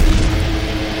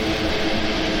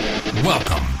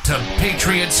Welcome to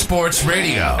Patriot Sports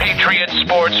Radio. Patriot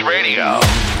Sports Radio.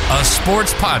 A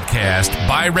sports podcast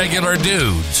by regular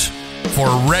dudes for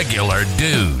regular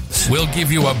dudes. We'll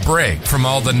give you a break from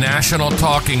all the national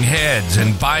talking heads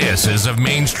and biases of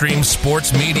mainstream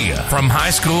sports media. From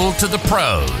high school to the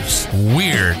pros,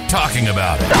 we're talking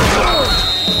about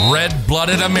it.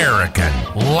 Red-blooded American.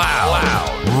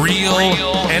 Loud, real,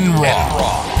 and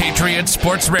raw. Patriot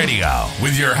Sports Radio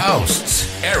with your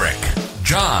hosts, Eric,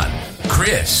 John,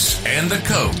 Chris, and the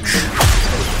coach.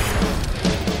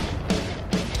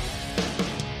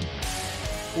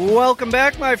 Welcome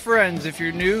back, my friends. If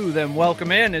you're new, then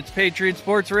welcome in. It's Patriot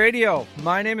Sports Radio.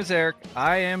 My name is Eric.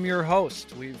 I am your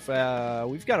host. We've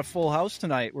got a full house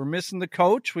tonight. We're missing the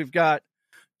coach. We've got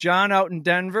John out in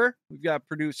Denver. We've got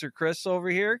producer Chris over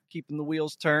here, keeping the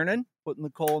wheels turning, putting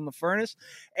the coal in the furnace.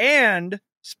 And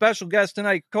special guest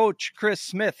tonight, Coach Chris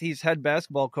Smith. He's head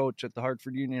basketball coach at the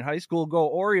Hartford Union High School. Go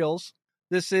Orioles.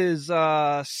 This is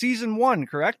season 1,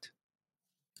 correct?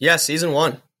 Yeah, season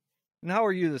 1. And how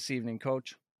are you this evening,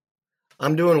 Coach?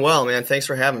 I'm doing well, man. Thanks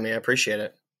for having me. I appreciate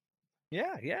it.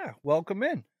 Yeah. Welcome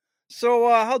in. So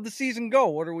how'd the season go?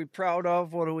 What are we proud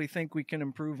of? What do we think we can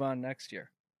improve on next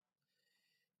year?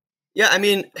 Yeah, I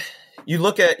mean, you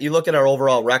look at our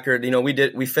overall record. You know,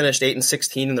 we finished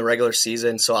 8-16 in the regular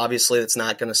season, so obviously it's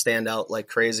not going to stand out like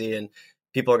crazy, and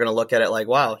people are going to look at it like,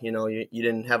 wow, you know, you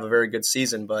didn't have a very good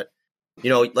season. But you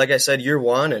know, like I said, year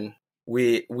one, and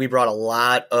we brought a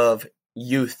lot of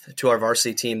youth to our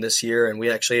varsity team this year, and we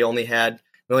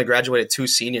only graduated 2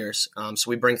 seniors, so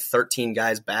we bring 13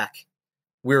 guys back.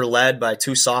 We were led by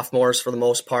 2 sophomores for the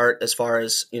most part, as far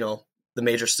as, you know, the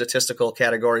major statistical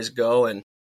categories go, and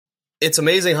it's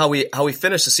amazing how we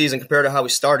finished the season compared to how we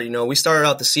started. You know, we started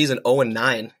out the season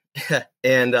 0-9,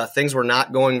 and things were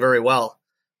not going very well,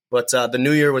 but the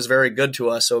new year was very good to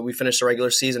us. So we finished the regular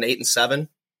season 8-7.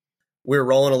 We were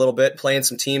rolling a little bit, playing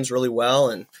some teams really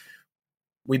well, and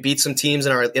we beat some teams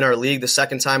in our league the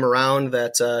second time around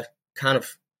that kind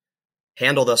of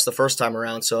handled us the first time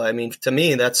around. So, I mean, to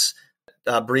me, that's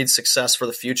breeds success for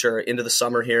the future into the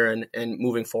summer here and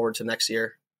moving forward to next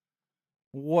year.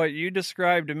 What you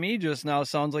described to me just now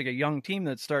sounds like a young team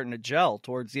that's starting to gel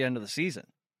towards the end of the season.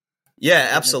 Yeah,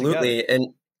 absolutely.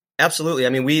 And absolutely. I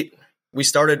mean, we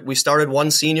started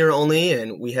one senior only,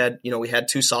 and we had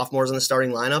 2 sophomores in the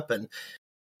starting lineup, and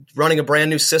running a brand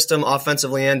new system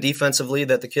offensively and defensively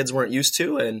that the kids weren't used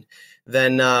to. And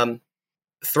then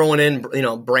throwing in, you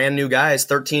know, brand new guys,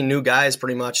 13 new guys,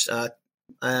 pretty much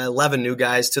 11 new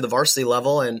guys to the varsity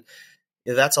level. And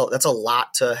that's a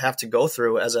lot to have to go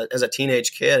through as a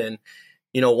teenage kid. And,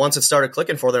 you know, once it started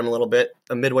clicking for them a little bit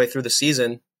midway through the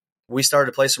season, we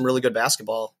started to play some really good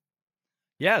basketball.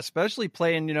 Yeah, especially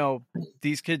playing, you know,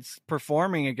 these kids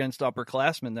performing against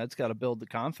upperclassmen. That's got to build the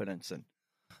confidence. And,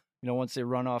 you know, once they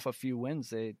run off a few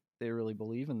wins, they really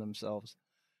believe in themselves.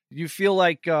 Do you feel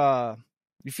like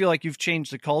you've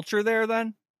changed the culture there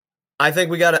then? I think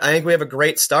we have a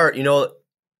great start. You know,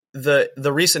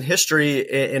 the recent history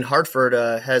in Hartford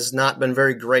has not been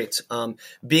very great.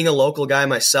 Being a local guy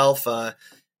myself,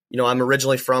 you know, I'm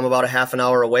originally from about a half an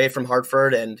hour away from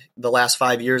Hartford, and the last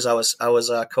 5 years I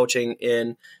was coaching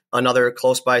in another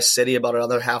close by city about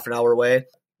another half an hour away.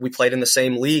 We played in the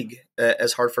same league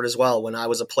as Hartford as well when I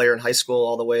was a player in high school,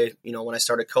 all the way, you know, when I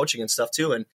started coaching and stuff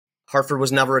too. And Hartford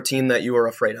was never a team that you were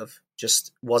afraid of.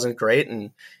 Just wasn't great.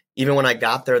 And even when I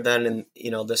got there then, in,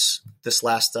 you know, this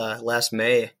last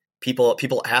May,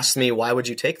 people asked me, why would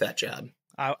you take that job?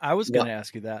 I was going to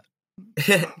ask you that.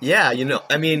 Yeah, you know,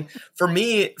 I mean, for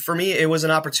me, it was an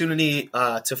opportunity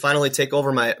to finally take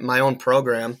over my own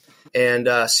program and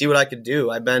see what I could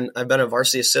do. I've been a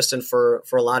varsity assistant for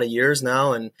a lot of years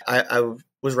now, and I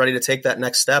was ready to take that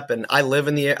next step. And I live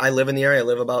in the area. I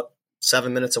live about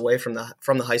 7 minutes away from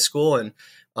the high school, and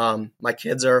my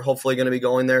kids are hopefully going to be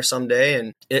going there someday.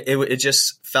 And it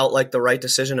just felt like the right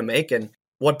decision to make. And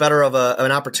what better of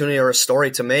an opportunity or a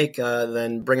story to make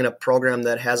than bringing a program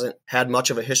that hasn't had much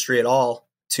of a history at all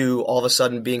to all of a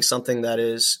sudden being something that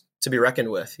is to be reckoned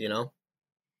with, you know?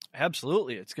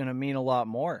 Absolutely. It's going to mean a lot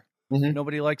more. Mm-hmm.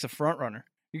 Nobody likes a front runner.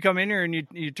 You come in here and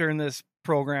you turn this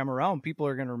program around, people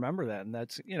are going to remember that. And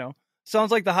that's, you know, sounds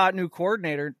like the hot new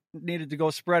coordinator needed to go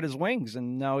spread his wings,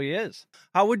 and now he is.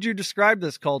 How would you describe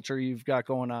this culture you've got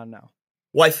going on now?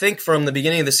 Well, I think from the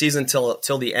beginning of the season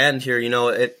till the end here, you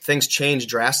know, things changed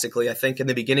drastically. I think in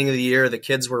the beginning of the year, the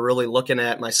kids were really looking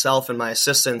at myself and my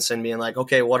assistants and being like,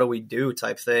 okay, what do we do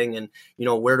type thing? And, you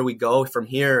know, where do we go from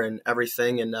here and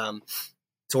everything? And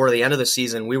toward the end of the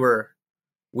season, we were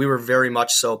very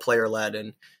much so player led.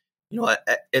 And, you know,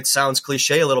 it sounds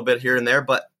cliche a little bit here and there,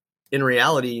 but in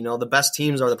reality, the best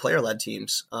teams are the player-led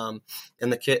teams. And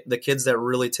the kids that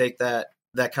really take that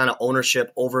kind of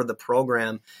ownership over the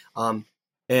program.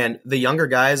 And the younger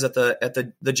guys at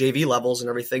the JV levels and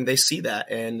everything, they see that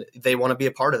and they want to be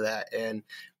a part of that. And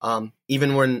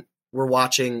even when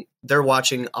they're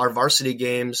watching our varsity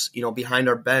games, behind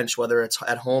our bench, whether it's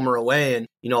at home or away. And,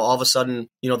 all of a sudden,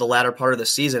 the latter part of the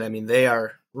season, I mean, they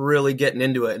are really getting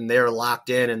into it and they're locked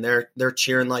in and they're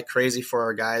cheering like crazy for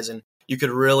our guys. And you could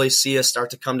really see us start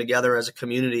to come together as a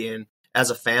community and as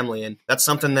a family. And that's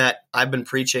something that I've been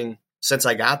preaching since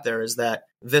I got there, is that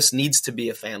this needs to be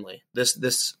a family.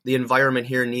 The environment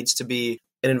here needs to be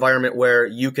an environment where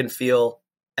you can feel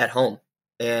at home.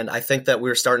 And I think that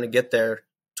we're starting to get there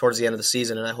towards the end of the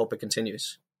season, and I hope it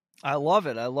continues. I love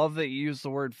it. I love that you use the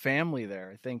word family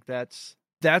there. I think that's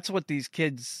what these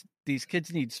kids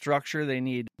need: structure, they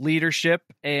need leadership,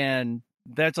 and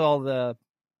that's all the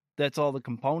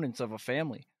components of a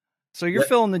family. So you're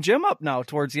filling the gym up now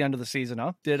towards the end of the season,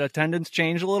 huh? Did attendance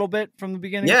change a little bit from the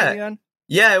beginning to the end?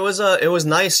 Yeah, it was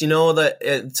nice,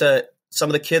 that some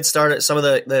of the kids started, some of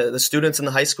the students in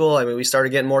the high school. I mean, we started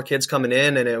getting more kids coming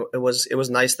in, and it was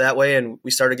nice that way. And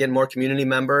we started getting more community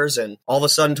members, and all of a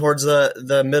sudden towards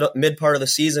the mid part of the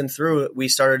season through, we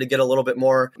started to get a little bit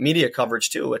more media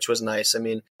coverage too, which was nice. I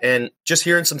mean, and just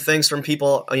hearing some things from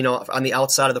people, on the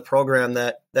outside of the program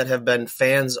that have been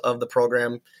fans of the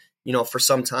program, for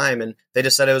some time. And they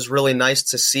just said it was really nice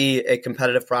to see a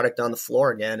competitive product on the floor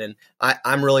again. And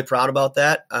I'm really proud of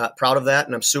that.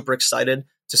 And I'm super excited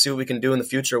to see what we can do in the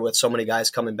future with so many guys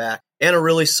coming back and a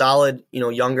really solid,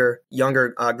 younger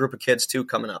group of kids too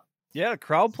coming up. Yeah,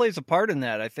 crowd plays a part in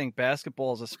that. I think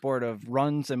basketball is a sport of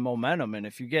runs and momentum, and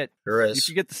if you get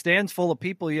the stands full of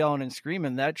people yelling and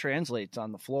screaming, that translates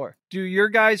on the floor. Do your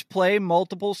guys play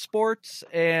multiple sports,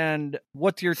 and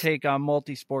what's your take on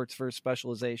multi-sports versus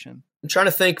specialization? I'm trying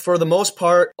to think. For the most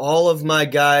part, all of my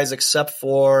guys, except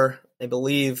for, I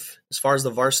believe, as far as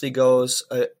the varsity goes,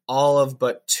 all of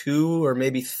but 2 or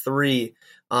maybe 3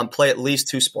 play at least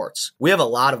 2 sports. We have a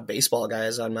lot of baseball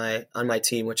guys on my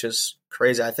team, which is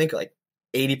crazy. I think like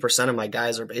 80% of my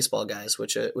guys are baseball guys,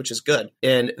 which is good.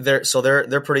 And they're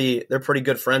pretty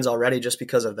good friends already just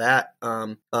because of that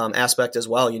aspect as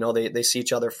well. They see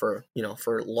each other for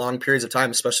long periods of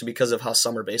time, especially because of how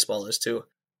summer baseball is too.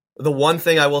 The one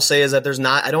thing I will say is that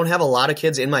I don't have a lot of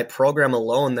kids in my program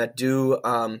alone that do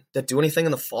anything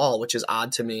in the fall, which is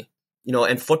odd to me.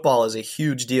 And football is a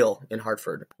huge deal in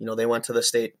Hartford. They went to the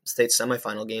state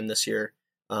semifinal game this year.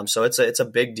 So it's a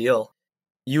big deal.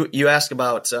 You ask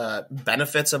about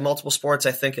benefits of multiple sports.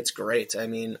 I think it's great. I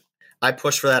mean, I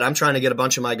push for that. I'm trying to get a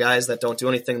bunch of my guys that don't do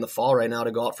anything in the fall right now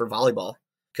to go out for volleyball,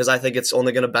 because I think it's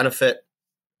only going to benefit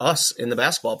us in the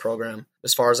basketball program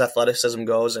as far as athleticism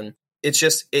goes. And it's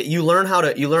just you learn how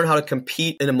to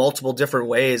compete in multiple different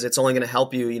ways. It's only going to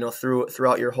help you,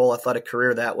 throughout your whole athletic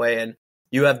career that way. And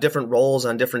you have different roles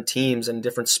on different teams and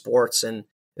different sports, and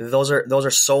those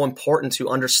are so important to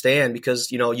understand,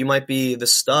 because you might be the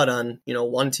stud on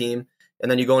one team, and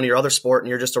then you go into your other sport and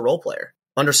you're just a role player.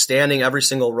 Understanding every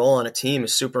single role on a team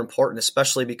is super important,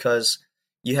 especially because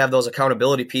you have those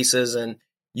accountability pieces, and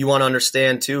you want to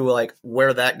understand too, like,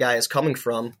 where that guy is coming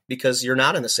from, because you're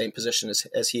not in the same position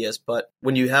as he is. But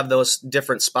when you have those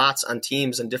different spots on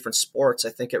teams and different sports, I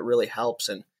think it really helps,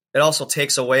 and it also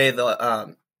takes away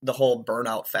the whole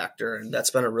burnout factor, and that's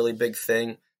been a really big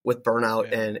thing with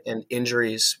burnout and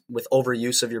injuries, with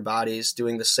overuse of your bodies,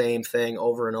 doing the same thing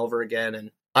over and over again. And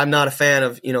I'm not a fan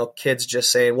of, kids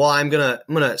just saying, well, I'm going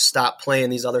to stop playing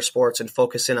these other sports and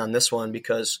focus in on this one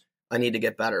because I need to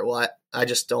get better. Well, I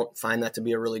just don't find that to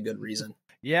be a really good reason.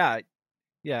 Yeah.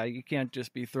 Yeah. You can't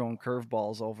just be throwing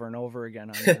curveballs over and over again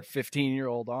on your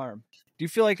 15-year-old arm. Do you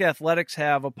feel like athletics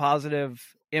have a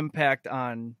positive impact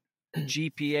on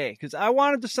GPA? Because I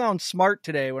wanted to sound smart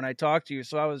today when I talked to you.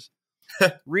 So I was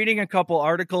reading a couple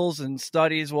articles and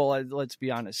studies. Well, let's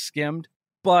be honest, skimmed.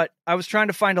 But I was trying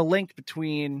to find a link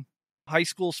between high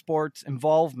school sports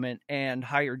involvement and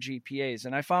higher GPAs.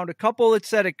 And I found a couple that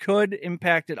said it could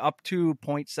impact it up to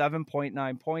 0.7,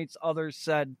 0.9 points. Others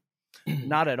said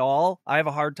not at all. I have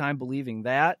a hard time believing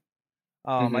that.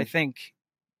 I think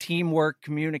teamwork,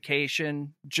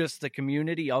 communication, just the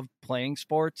community of playing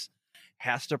sports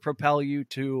has to propel you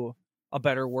to a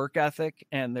better work ethic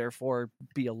and therefore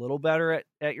be a little better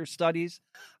at your studies.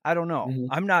 I don't know.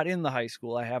 I'm not in the high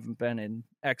school. I haven't been in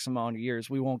X amount of years.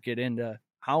 We won't get into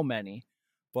how many,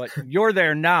 but you're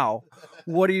there now.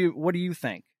 What do you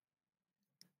think?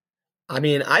 I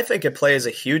mean, I think it plays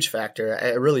a huge factor. I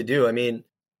really do. I mean,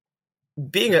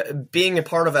 being a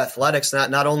part of athletics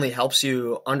not only helps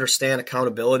you understand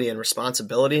accountability and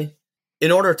responsibility,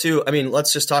 in order to, I mean,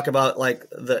 let's just talk about like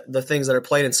the things that are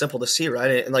plain and simple to see,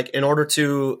 right? And like in order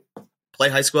to play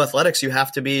high school athletics, you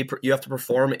have to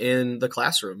perform in the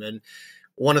classroom. And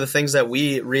one of the things that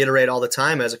we reiterate all the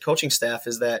time as a coaching staff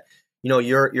is that,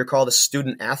 you're called a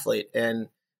student athlete, and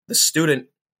the student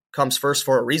comes first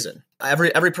for a reason.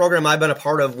 Every program I've been a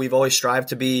part of, we've always strived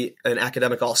to be an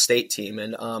academic all-state team.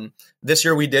 And this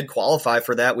year we did qualify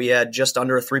for that. We had just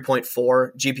under a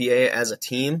 3.4 GPA as a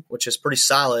team, which is pretty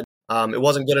solid. It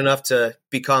wasn't good enough to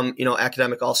become,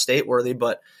 academic all-state worthy,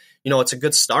 but, it's a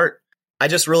good start. I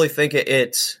just really think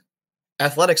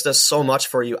athletics does so much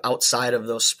for you outside of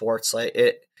those sports. Like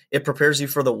it prepares you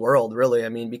for the world, really. I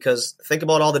mean, because think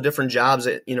about all the different jobs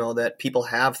that people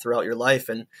have throughout your life,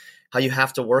 and how you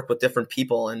have to work with different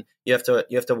people, and you have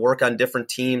to work on different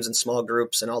teams and small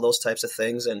groups and all those types of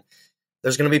things. And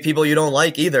there's going to be people you don't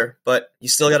like either, but you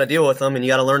still got to deal with them, and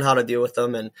you got to learn how to deal with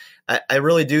them. And I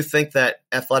really do think that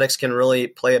athletics can really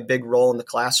play a big role in the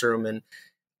classroom. And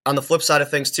on the flip side of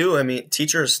things too, I mean,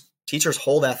 teachers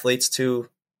hold athletes to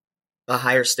a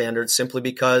higher standard simply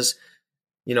because,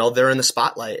 they're in the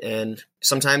spotlight. And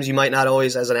sometimes you might not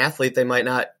always, as an athlete, they might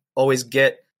not always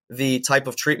get the type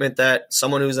of treatment that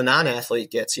someone who's a non-athlete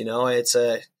gets. It's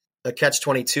a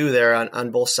catch-22 there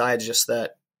on both sides, just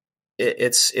that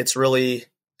it's really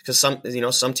because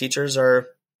some teachers are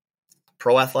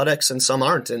pro athletics and some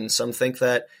aren't. And some think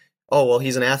that, oh, well,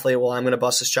 he's an athlete. Well, I'm going to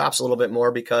bust his chops a little bit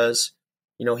more because,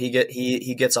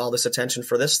 he gets all this attention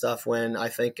for this stuff, when I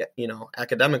think,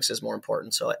 academics is more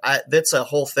important. So that's a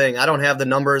whole thing. I don't have the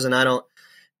numbers and I don't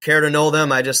care to know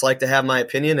them. I just like to have my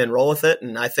opinion and roll with it.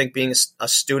 And I think being a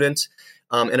student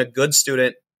and a good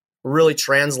student really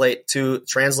translates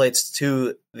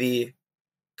to the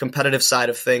competitive side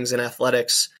of things in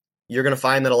athletics. You're going to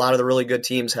find that a lot of the really good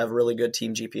teams have really good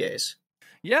team GPAs.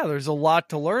 Yeah, there's a lot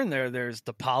to learn there. There's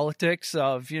the politics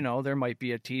of, there might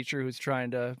be a teacher who's trying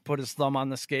to put his thumb on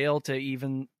the scale to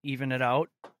even it out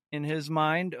in his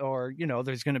mind, or,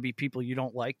 there's going to be people you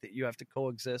don't like that you have to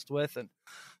coexist with and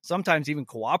sometimes even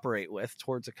cooperate with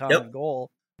towards a common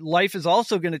goal. Life is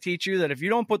also going to teach you that if you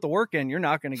don't put the work in, you're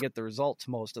not going to get the results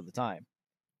most of the time.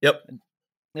 Yep.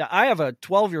 Yeah, I have a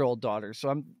 12-year-old daughter, so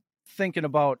I'm thinking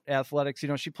about athletics.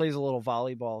 She plays a little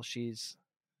volleyball. She's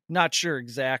not sure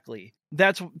exactly.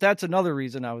 That's another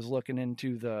reason I was looking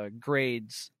into the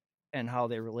grades and how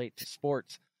they relate to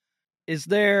sports. Is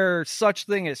there such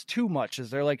thing as too much? Is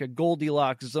there like a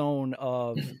Goldilocks zone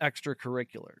of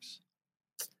extracurriculars?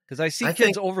 Because I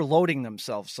think overloading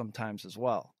themselves sometimes as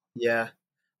well. Yeah,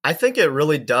 I think it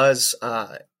really does.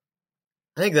 I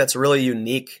think that's really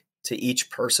unique to each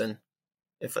person,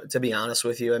 to be honest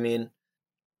with you. I mean,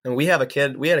 and we had a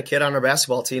kid on our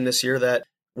basketball team this year that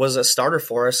was a starter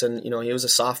for us, and he was a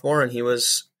sophomore, and he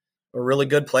was a really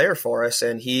good player for us,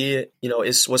 and he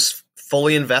was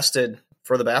fully invested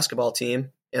for the basketball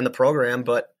team and the program.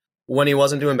 But when he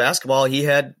wasn't doing basketball, he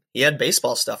had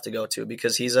baseball stuff to go to,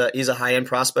 because he's a high end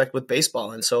prospect with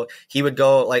baseball, and so he would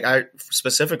go, like,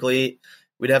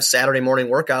 we'd have Saturday morning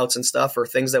workouts and stuff, or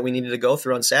things that we needed to go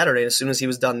through on Saturday. And as soon as he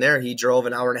was done there, he drove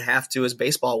an hour and a half to his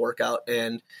baseball workout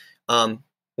and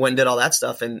went and did all that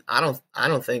stuff. And I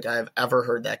don't think I've ever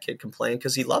heard that kid complain,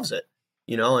 because he loves it,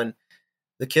 and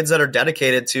the kids that are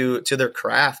dedicated to their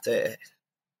craft,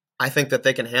 I think that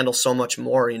they can handle so much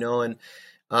more, and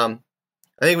I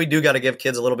think we do got to give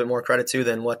kids a little bit more credit too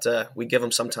than what we give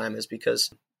them sometimes, is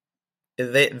because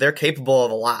they're capable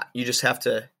of a lot. You just have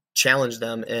to challenge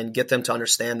them and get them to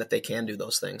understand that they can do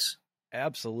those things.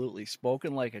 Absolutely.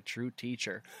 Spoken like a true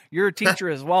teacher. You're a teacher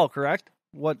as well, correct?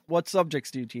 What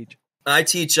subjects do you teach? I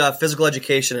teach physical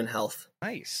education and health.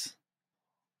 Nice.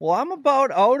 Well, I'm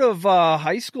about out of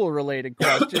high school related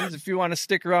questions. If you want to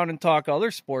stick around and talk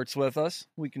other sports with us,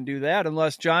 we can do that.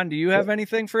 Unless, John, do you have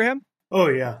anything for him? Oh,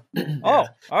 yeah. Oh,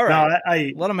 all right. No,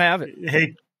 I let him have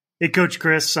it. Hey, Coach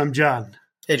Chris, I'm John.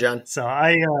 Hey, John. So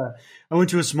I went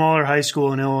to a smaller high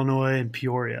school in Illinois, in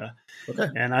Peoria. Okay.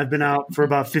 And I've been out for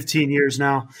about 15 years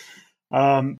now.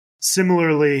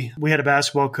 Similarly, we had a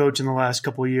basketball coach in the last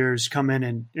couple of years come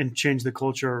in and change the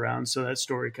culture around. So that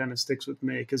story kind of sticks with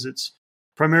me, because it's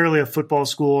primarily a football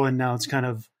school, and now it's kind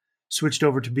of switched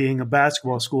over to being a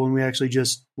basketball school, and we actually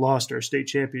just lost our state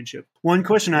championship. One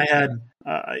question I had,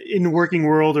 in the working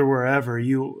world or wherever,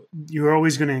 you're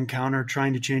always going to encounter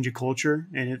trying to change a culture,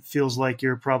 and it feels like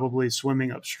you're probably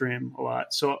swimming upstream a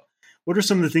lot. So what are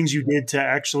some of the things you did to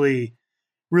actually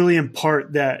really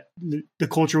impart that the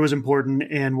culture was important,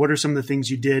 and what are some of the things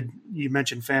you did? You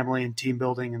mentioned family and team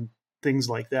building and things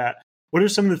like that. What are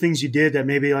some of the things you did that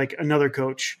maybe like another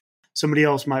coach, somebody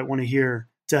else might want to hear,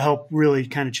 to help really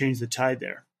kind of change the tide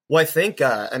there? Well, I think,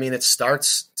 it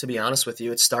starts, to be honest with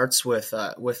you, it starts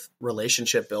with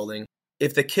relationship building.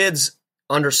 If the kids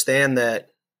understand that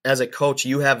as a coach,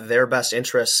 you have their best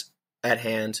interests at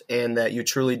hand and that you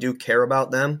truly do care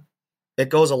about them, it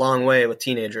goes a long way with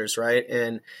teenagers, right?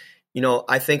 And,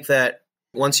 I think that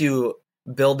once you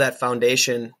build that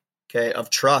foundation, okay, of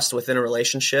trust within a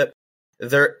relationship,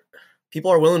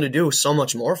 people are willing to do so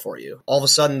much more for you. All of a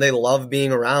sudden, they love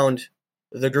being around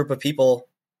the group of people,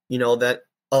 that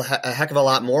a heck of a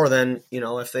lot more than,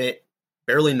 if they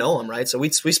barely know them, right? So we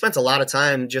spent a lot of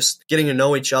time just getting to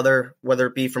know each other, whether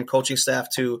it be from coaching staff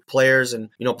to players and,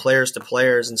 players to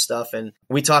players and stuff. And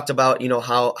we talked about,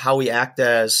 how we act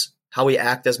as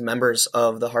members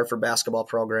of the Hartford basketball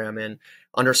program, and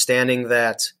understanding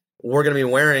that we're going to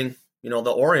be wearing, the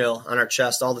Oreo on our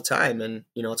chest all the time. And,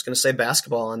 it's going to say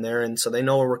basketball on there. And so they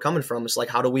know where we're coming from. It's like,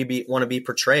 how do we want to be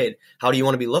portrayed? How do you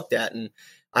want to be looked at? And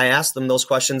I asked them those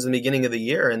questions in the beginning of the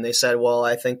year, and they said, well,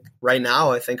 I think right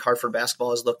now, Hartford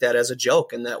basketball is looked at as a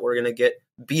joke and that we're going to get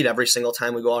beat every single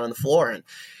time we go out on the floor.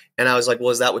 And I was like,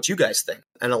 well, is that what you guys think?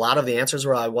 And a lot of the answers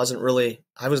were, I was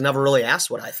never really asked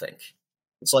what I think.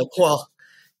 It's like, well,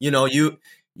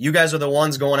 you guys are the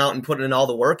ones going out and putting in all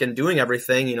the work and doing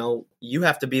everything. You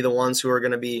have to be the ones who are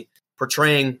going to be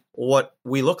portraying what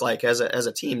we look like as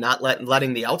a team, not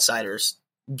letting the outsiders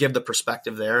give the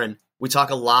perspective there. And we talk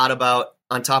a lot about,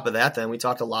 on top of that, then we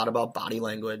talked a lot about body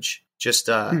language. Just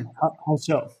how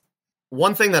so?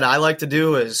 One thing that I like to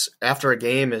do is after a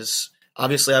game is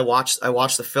obviously I watch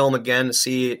the film again to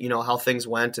see, how things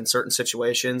went in certain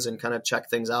situations and kind of check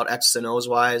things out X's and O's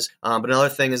wise. But another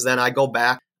thing is then I go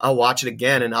back, I'll watch it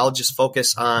again, and I'll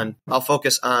focus on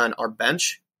our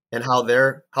bench and how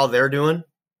they're doing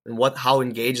and how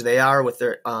engaged they are with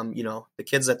their, the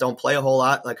kids that don't play a whole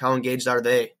lot, like how engaged are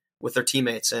they with their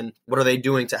teammates and what are they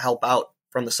doing to help out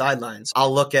from the sidelines.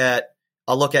 I'll look at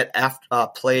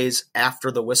plays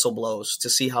after the whistle blows to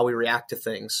see how we react to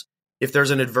things. If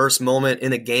there's an adverse moment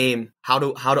in a game, how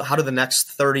do the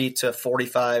next 30 to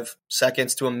 45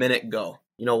 seconds to a minute go?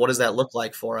 What does that look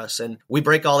like for us? And we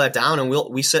break all that down, and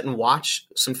we sit and watch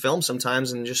some film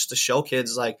sometimes, and just to show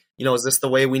kids, like, is this the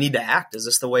way we need to act? Is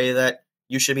this the way that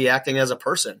you should be acting as a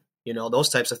person? Those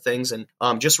types of things. And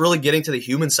just really getting to the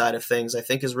human side of things, I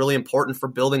think, is really important for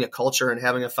building a culture and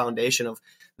having a foundation of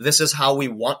this is how we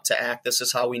want to act. This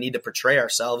is how we need to portray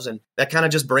ourselves. And that kind of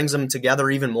just brings them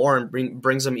together even more and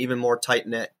brings them even more tight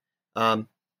knit.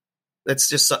 It's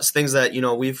just things that,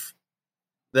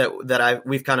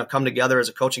 we've kind of come together as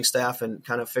a coaching staff and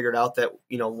kind of figured out that,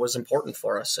 was important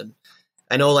for us. And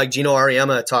I know, like, Gino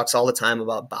Ariema talks all the time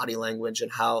about body language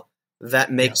and how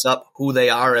that makes up who they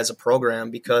are as a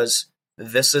program, because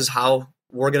this is how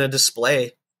we're going to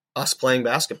display us playing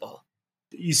basketball.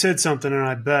 You said something, and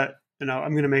I bet, and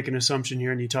I'm going to make an assumption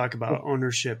here, and you talk about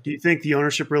ownership. Do you think the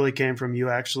ownership really came from you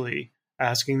actually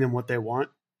asking them what they want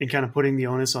and kind of putting the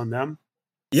onus on them?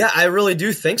 Yeah, I really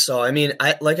do think so. I mean,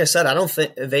 like I said, I don't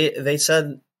think they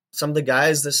said, some of the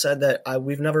guys that said that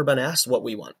we've never been asked what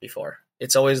we want before.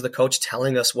 It's always the coach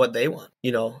telling us what they want.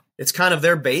 It's kind of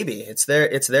their baby. It's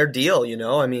their deal.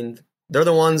 I mean, they're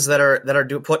the ones that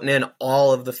are putting in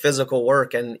all of the physical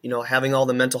work and, having all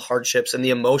the mental hardships and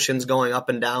the emotions going up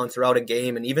and down throughout a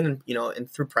game, and even,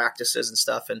 and through practices and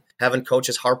stuff, and having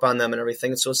coaches harp on them and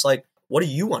everything. And so it's like, what do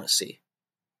you want to see?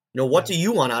 What do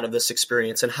you want out of this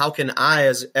experience? And how can I,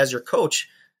 as your coach,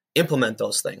 implement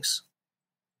those things?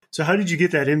 So how did you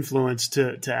get that influence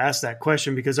to ask that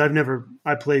question? Because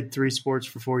I played 3 sports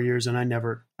for 4 years, and I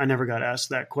never got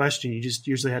asked that question. You just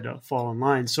usually had to fall in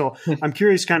line. So I'm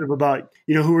curious kind of about,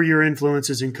 who are your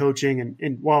influences in coaching?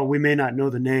 And while we may not know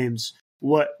the names,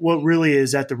 what really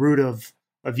is at the root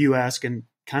of you asking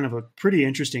kind of a pretty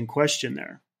interesting question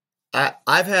there?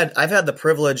 I've had the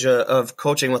privilege of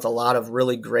coaching with a lot of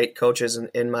really great coaches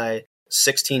in my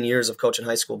 16 years of coaching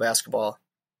high school basketball.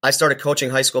 I started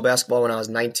coaching high school basketball when I was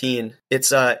 19.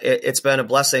 It's been a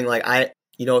blessing. Like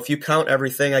if you count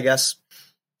everything, I guess,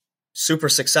 super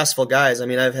successful guys. I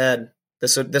mean, I've had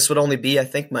this would only be, I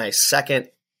think, my second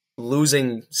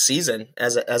losing season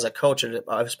as a coach.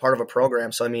 I was part of a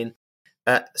program. So, I mean,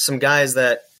 some guys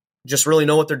that just really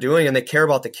know what they're doing and they care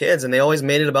about the kids, and they always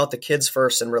made it about the kids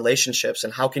first and relationships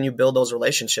and how can you build those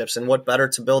relationships, and what better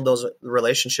to build those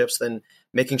relationships than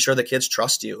making sure the kids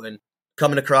trust you. And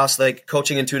coming across, like,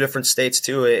 coaching in 2 different states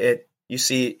too, you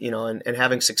see, and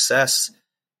having success,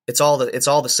 it's all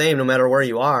the same no matter where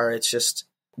you are. It's just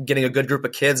getting a good group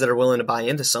of kids that are willing to buy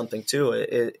into something too.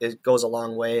 It goes a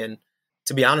long way. And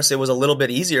to be honest, it was a little bit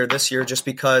easier this year just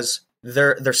because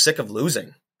they're sick of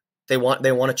losing. They want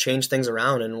to change things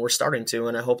around, and we're starting to,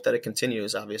 and I hope that it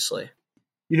continues, obviously.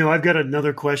 I've got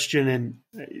another question, and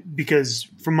because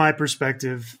from my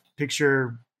perspective,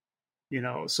 picture,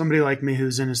 somebody like me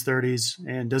who's in his 30s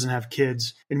and doesn't have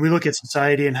kids, and we look at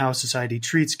society and how society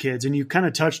treats kids, and you kind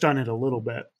of touched on it a little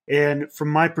bit. And from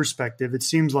my perspective, it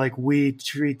seems like we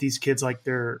treat these kids like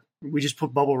we just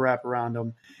put bubble wrap around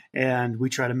them, and we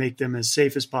try to make them as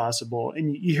safe as possible.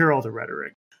 And you hear all the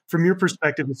rhetoric. From your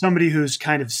perspective, as somebody who's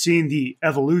kind of seen the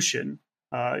evolution,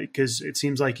 because it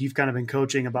seems like you've kind of been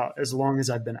coaching about as long as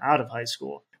I've been out of high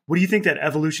school. What do you think that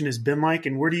evolution has been like?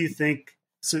 And what do you think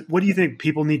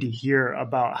people need to hear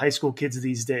about high school kids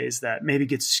these days that maybe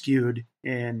gets skewed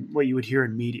in what you would hear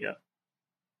in media?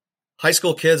 High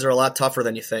school kids are a lot tougher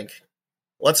than you think.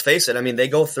 Let's face it. I mean, they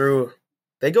go through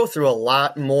a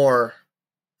lot more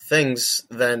things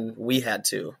than we had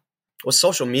to. With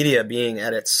social media being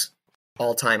at its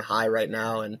all-time high right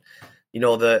now, and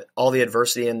all the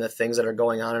adversity and the things that are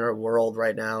going on in our world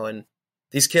right now. And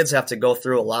these kids have to go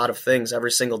through a lot of things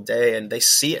every single day, and they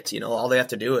see it. All they have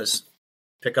to do is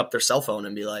pick up their cell phone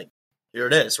and be like, here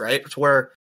it is, right? It's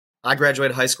where I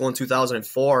graduated high school in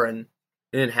 2004, and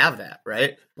you didn't have that,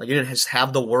 right? Like, you didn't just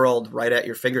have the world right at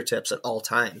your fingertips at all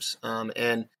times.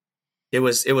 And it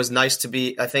was nice to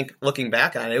be, I think, looking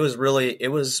back on it, it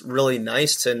was really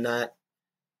nice to not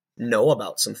know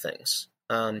about some things.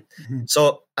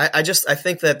 So I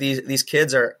think that these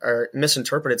kids are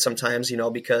misinterpreted sometimes,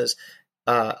 because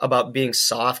about being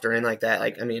soft or anything like that.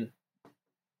 Like, I mean,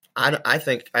 I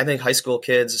think high school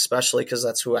kids, especially because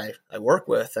that's who I work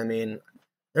with, I mean,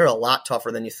 they're a lot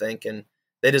tougher than you think, and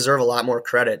they deserve a lot more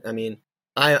credit. I mean,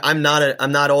 I'm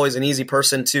not always an easy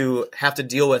person to have to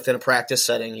deal with in a practice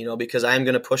setting, because I'm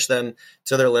going to push them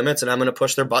to their limits, and I'm going to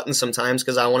push their buttons sometimes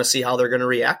because I want to see how they're going to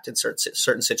react in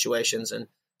certain situations. And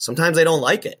sometimes they don't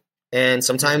like it, and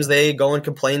sometimes they go and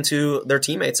complain to their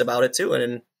teammates about it too.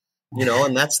 And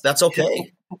and that's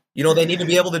okay. They need to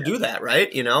be able to do that,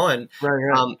 right? And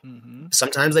Right.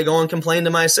 Sometimes they go and complain to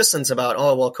my assistants about,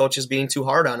 oh, well, coach is being too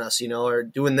hard on us, or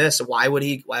doing this. Why would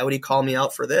he call me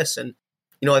out for this? And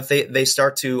if they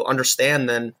start to understand,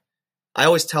 then I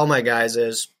always tell my guys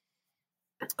is,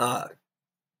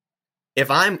 if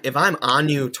I'm on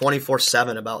you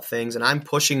 24/7 about things, and I'm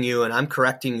pushing you and I'm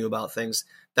correcting you about things,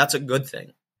 that's a good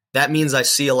thing. That means I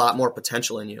see a lot more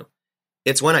potential in you.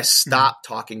 It's when I stop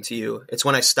talking to you, it's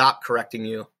when I stop correcting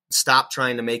you, stop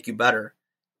trying to make you better.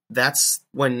 That's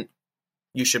when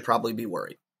you should probably be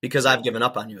worried, because I've given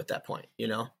up on you at that point,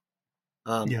 Yeah.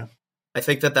 I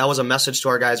think that was a message to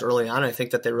our guys early on. I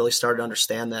think that they really started to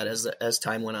understand that as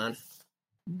time went on.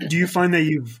 Do you find that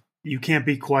you can't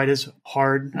be quite as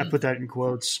hard, I put that in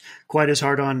quotes, quite as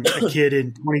hard on a kid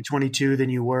in 2022 than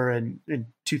you were in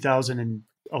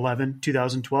 2011,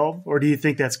 2012? Or do you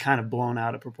think that's kind of blown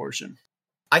out of proportion?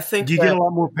 I think. Do you get a lot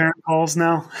more parent calls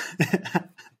now?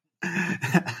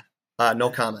 No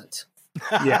comment.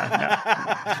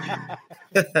 Yeah.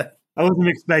 I wasn't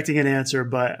expecting an answer,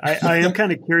 but I am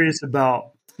kind of curious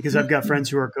about, because I've got friends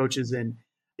who are coaches, and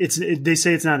they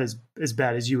say it's not as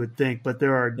bad as you would think, but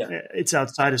it's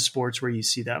outside of sports where you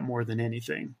see that more than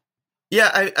anything. Yeah,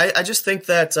 I just think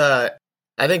that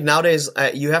I think nowadays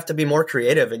you have to be more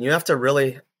creative, and you have to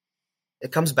really,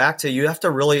 it comes back to, you have to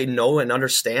really know and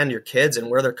understand your kids and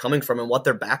where they're coming from and what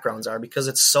their backgrounds are, because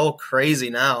it's so crazy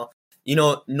now.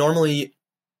 Normally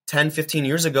 10, 15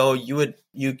 years ago,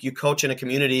 you coach in a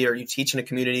community or you teach in a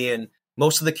community, and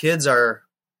most of the kids their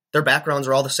backgrounds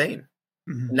are all the same.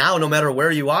 Mm-hmm. Now, no matter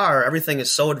where you are, everything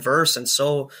is so adverse, and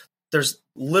so there's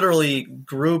literally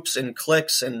groups and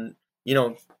cliques and,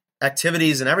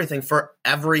 activities and everything for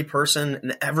every person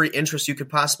and every interest you could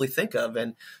possibly think of.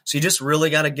 And so you just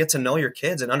really got to get to know your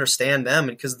kids and understand them,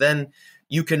 because then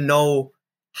you can know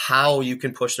how you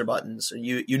can push their buttons.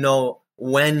 You know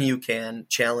when you can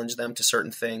challenge them to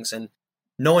certain things, and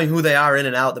knowing who they are in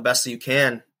and out the best that you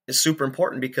can is super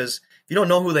important, because if you don't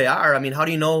know who they are, I mean, how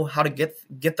do you know how to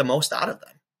get the most out of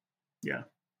them? Yeah.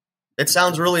 It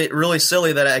sounds really, really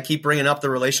silly that I keep bringing up the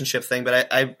relationship thing,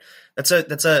 but that's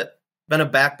been a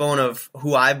backbone of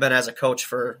who I've been as a coach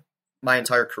for my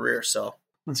entire career. So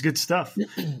that's good stuff.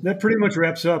 That pretty much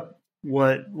wraps up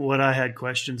what I had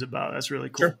questions about. That's really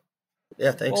cool. Sure.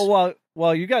 Yeah, thanks. Well,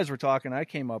 while you guys were talking, I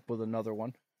came up with another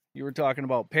one. You were talking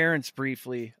about parents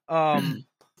briefly. I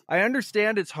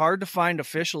understand it's hard to find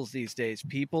officials these days.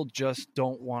 People just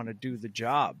don't want to do the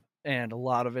job, and a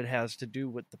lot of it has to do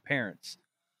with the parents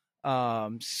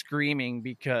screaming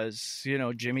because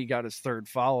Jimmy got his third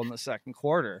foul in the second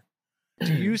quarter.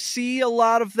 Do you see a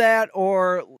lot of that,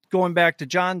 or going back to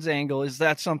John's angle, is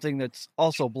that something that's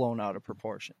also blown out of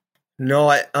proportion?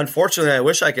 No, unfortunately, I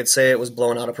wish I could say it was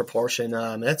blown out of proportion.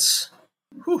 That's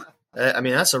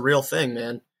a real thing,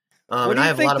 man. What And do I you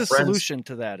have a think lot the of friends. solution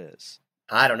to that is?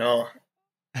 I don't know.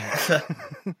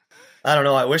 I don't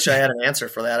know. I wish I had an answer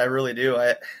for that. I really do.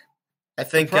 I The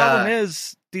think problem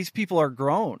is these people are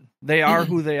grown. They are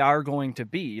who they are going to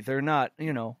be. They're not, a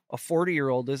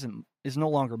 40-year-old is no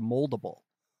longer moldable.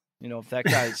 If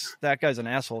that guy's an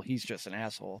asshole, he's just an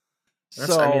asshole.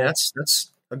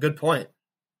 that's a good point.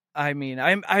 I mean,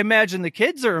 I imagine the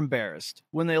kids are embarrassed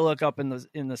when they look up in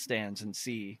the stands and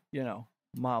see,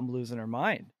 mom losing her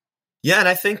mind. Yeah, and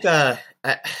I think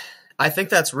I think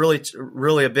that's really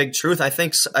really a big truth. I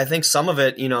think some of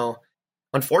it,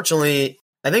 unfortunately,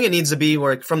 I think it needs to be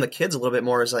where from the kids a little bit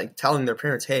more is like telling their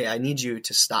parents, "Hey, I need you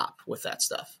to stop with that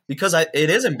stuff," because it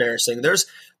is embarrassing. There's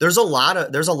a lot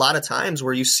of times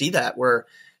where you see that where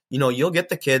you'll get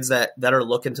the kids that are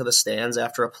looking to the stands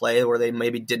after a play where they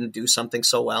maybe didn't do something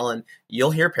so well, and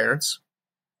you'll hear parents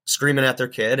screaming at their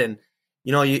kid, and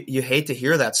you hate to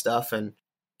hear that stuff, and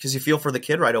because you feel for the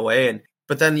kid right away,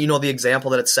 but then the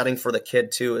example that it's setting for the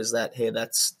kid too is that, hey,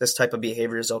 this type of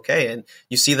behavior is okay, and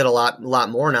you see that a lot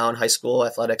more now in high school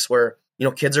athletics where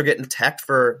kids are getting teched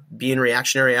for being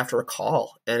reactionary after a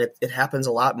call, and it happens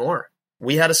a lot more.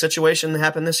 We had a situation that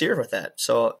happened this year with that,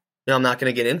 so. I'm not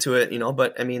going to get into it,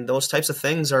 but I mean, those types of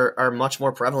things are much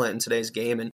more prevalent in today's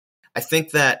game. And I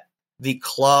think that the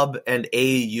club and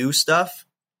AAU stuff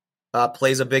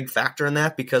plays a big factor in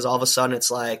that, because all of a sudden it's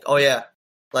like, oh yeah,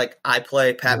 like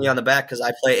pat me on the back because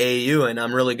I play AAU and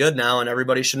I'm really good now and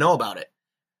everybody should know about it.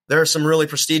 There are some really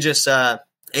prestigious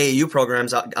AAU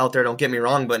programs out there, don't get me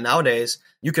wrong, but nowadays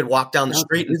you could walk down the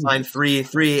street and find three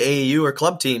AAU or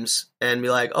club teams and be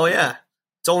like, oh yeah,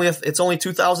 it's only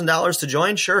 $2,000 to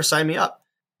join. Sure, sign me up.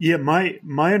 Yeah, my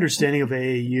understanding of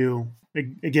AAU,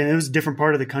 again, it was a different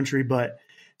part of the country, but it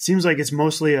seems like it's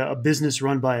mostly a business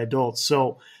run by adults.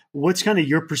 So what's kind of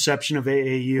your perception of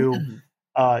AAU,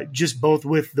 just both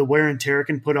with the wear and tear it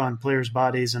can put on players'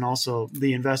 bodies and also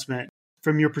the investment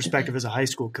from your perspective as a high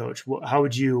school coach? How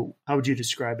would you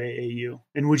describe AAU,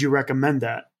 and would you recommend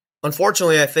that?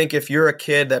 Unfortunately, I think if you're a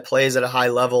kid that plays at a high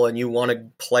level and you want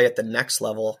to play at the next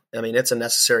level, I mean, it's a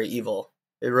necessary evil.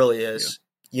 It really is.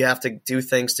 Yeah. You have to do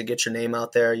things to get your name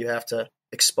out there. You have to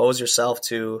expose yourself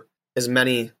to as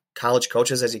many college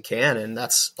coaches as you can. And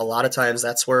that's a lot of times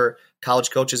that's where college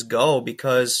coaches go,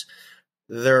 because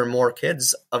there are more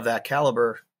kids of that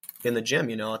caliber in the gym,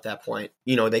 at that point.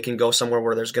 They can go somewhere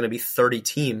where there's going to be 30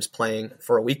 teams playing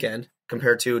for a weekend,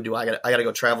 compared to I got to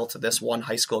go travel to this one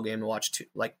high school game to watch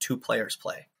two players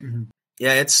play. Mm-hmm.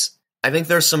 Yeah, I think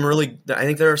there are some really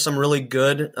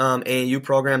good AAU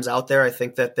programs out there. I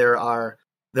think that there are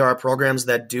programs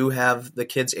that do have the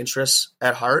kids' interests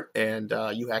at heart, and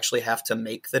you actually have to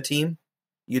make the team.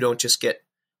 You don't just get,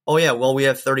 oh yeah, well, we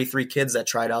have 33 kids that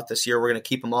tried out this year. We're going to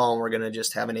keep them all, and we're going to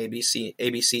just have an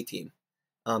ABC team.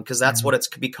 Because that's what it's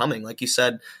becoming. Like you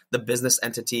said, the business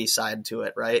entity side to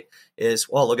it, right, is,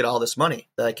 well, look at all this money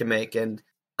that I can make. And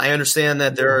I understand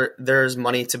that there's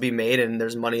money to be made, and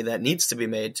there's money that needs to be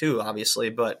made too,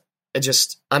 obviously. But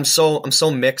I'm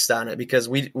so mixed on it, because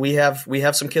we have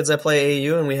some kids that play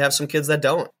AAU and we have some kids that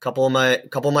don't. A couple of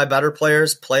my better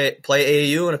players play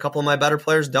AAU, and a couple of my better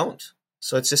players don't.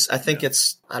 So it's just, I think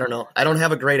I don't know. I don't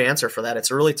have a great answer for that.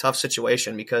 It's a really tough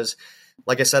situation, because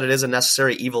like I said, it is a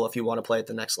necessary evil if you want to play at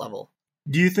the next level.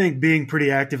 Do you think being pretty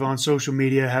active on social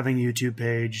media, having a YouTube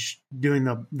page, doing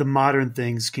the modern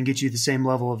things can get you the same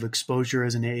level of exposure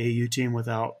as an AAU team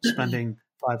without spending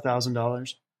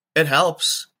 $5,000? It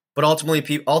helps, but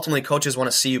ultimately coaches want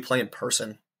to see you play in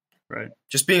person. Right.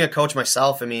 Just being a coach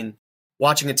myself, I mean,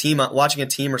 watching a team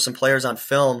or some players on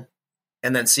film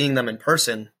and then seeing them in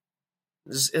person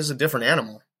is a different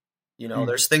animal.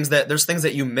 There's things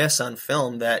that you miss on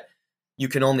film that you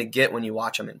can only get when you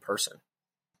watch them in person.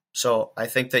 So I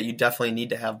think that you definitely need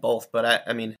to have both. But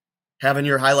I mean, having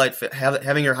your highlight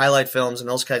films and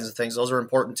those kinds of things, those are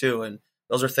important too. And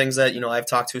those are things that, I've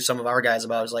talked to some of our guys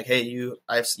about. It's like, hey, you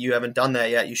haven't done that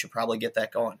yet. You should probably get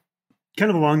that going. Kind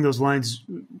of along those lines,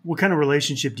 what kind of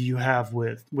relationship do you have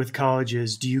with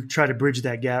colleges? Do you try to bridge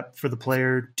that gap for the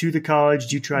player to the college?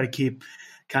 Do you try to keep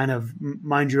kind of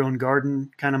mind your own garden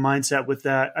kind of mindset with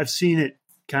that? I've seen it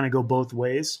kind of go both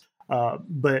ways.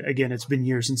 But again, it's been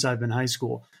years since I've been in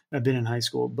high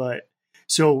school. But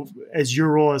so as your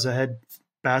role as a head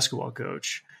basketball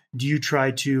coach, do you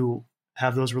try to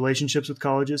have those relationships with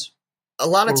colleges? A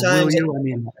lot of times, I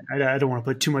don't want to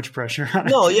put too much pressure on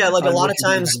it. No, yeah, like a lot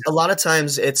of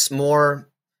times it's more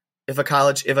if a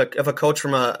coach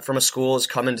from a school is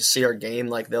coming to see our game,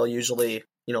 like they'll usually,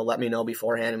 let me know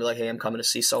beforehand and be like, hey, I'm coming to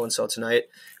see so-and-so tonight.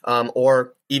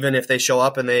 Or even if they show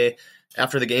up and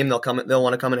after the game, they'll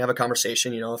want to come and have a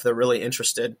conversation. If they're really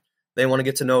interested, they want to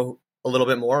get to know a little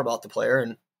bit more about the player.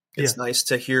 And it's nice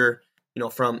to hear,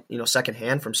 from,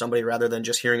 secondhand from somebody rather than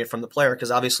just hearing it from the player.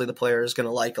 Cause obviously the player is going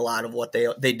to like a lot of what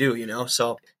they do,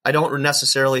 so I don't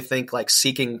necessarily think like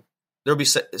seeking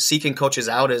coaches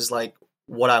out is like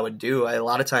what I would do. A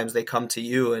lot of times they come to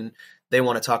you and they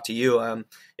want to talk to you.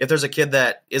 If there's a kid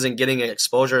that isn't getting an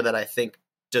exposure that I think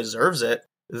deserves it,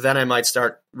 then I might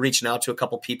start reaching out to a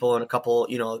couple people and a couple,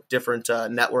 different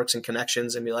networks and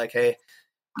connections and be like, hey,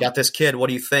 got this kid. What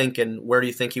do you think? And where do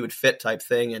you think he would fit type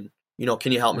thing? And,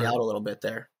 can you help me out a little bit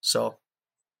there? So a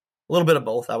little bit of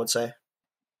both, I would say.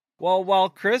 Well, while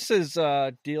Chris is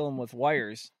dealing with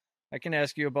wires, I can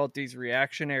ask you about these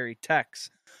reactionary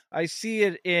texts. I see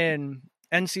it in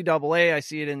NCAA. I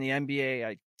see it in the NBA.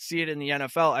 I see it in the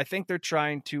NFL. I think they're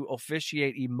trying to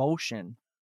officiate emotion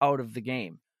out of the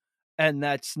game. And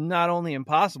that's not only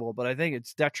impossible, but I think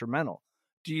it's detrimental.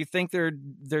 Do you think they're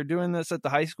doing this at the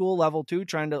high school level too,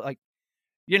 trying to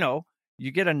you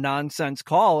get a nonsense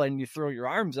call and you throw your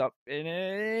arms up, and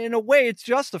in a way it's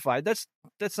justified. That's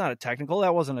not a technical.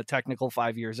 That wasn't a technical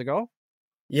 5 years ago.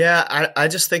 Yeah, I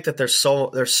just think that there's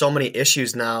so many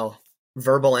issues now,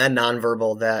 verbal and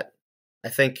nonverbal, that I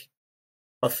think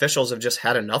officials have just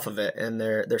had enough of it and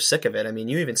they're sick of it. I mean,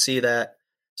 you even see that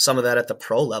some of that at the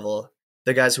pro level,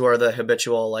 the guys who are the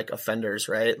habitual like offenders,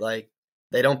 right? Like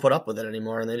they don't put up with it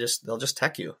anymore and they'll just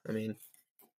tech you. I mean,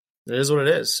 it is what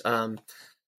it is.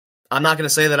 I'm not going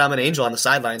to say that I'm an angel on the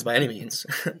sidelines by any means.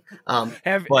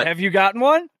 Have you gotten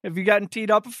one? Have you gotten teed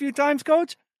up a few times,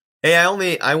 Coach? Hey,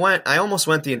 I almost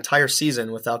went the entire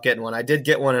season without getting one. I did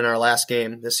get one in our last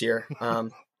game this year.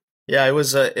 Yeah, it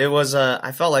was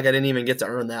I felt like I didn't even get to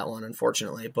earn that one,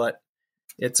 unfortunately, but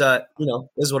it's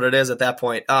is what it is at that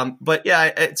point. But yeah,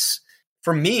 it's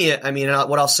for me. I mean,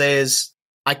 what I'll say is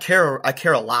I care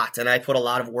a lot, and I put a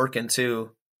lot of work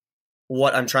into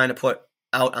what I'm trying to put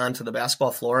out onto the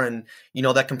basketball floor, and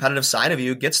that competitive side of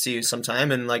you gets to you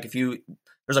sometime. And like if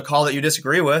there's a call that you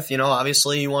disagree with,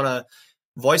 obviously you want to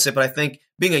voice it. But I think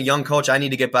being a young coach, I need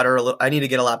to get better. I need to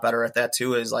get a lot better at that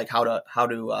too. Is like how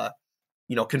to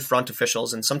confront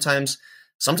officials. And sometimes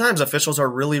officials are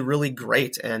really, really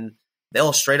great, and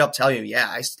they'll straight up tell you,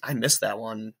 yeah, I missed that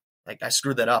one. Like I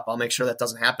screwed that up. I'll make sure that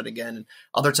doesn't happen again. And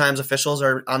other times officials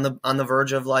are on the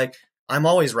verge of like, I'm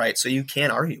always right, so you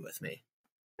can't argue with me.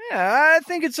 Yeah, I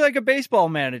think it's like a baseball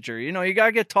manager. You got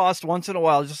to get tossed once in a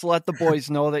while. Just let the boys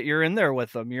know that you're in there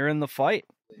with them. You're in the fight.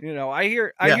 I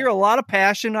hear a lot of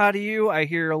passion out of you. I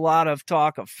hear a lot of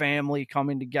talk of family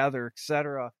coming together,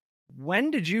 etc.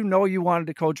 When did you know you wanted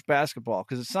to coach basketball?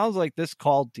 Because it sounds like this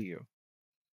called to you.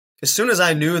 As soon as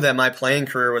I knew that my playing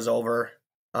career was over,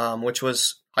 which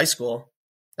was high school,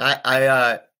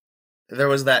 I there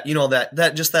was that,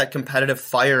 that just that competitive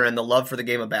fire and the love for the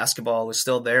game of basketball was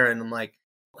still there. And I'm like,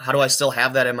 how do I still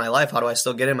have that in my life? How do I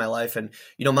still get in my life? And,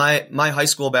 my high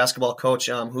school basketball coach,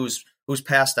 who's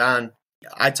passed on,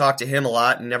 I talked to him a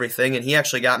lot and everything. And he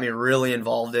actually got me really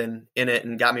involved in it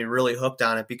and got me really hooked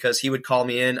on it, because he would call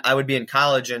me in. I would be in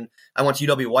college and I went to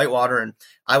UW Whitewater, and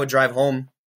I would drive home,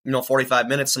 45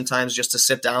 minutes sometimes just to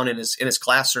sit down in his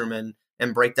classroom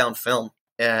and break down film,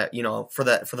 for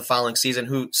the following season,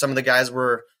 who some of the guys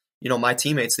were, my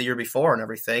teammates the year before and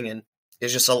everything. And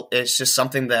it's just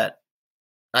something that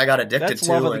I got addicted to. That's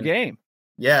love of the game.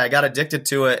 Yeah, I got addicted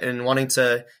to it and wanting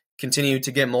to continue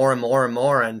to get more and more and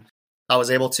more. And I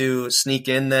was able to sneak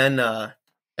in then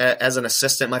as an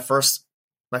assistant. My first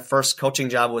coaching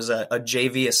job was a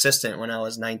JV assistant when I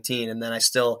was 19. And then I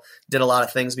still did a lot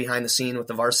of things behind the scene with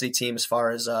the varsity team as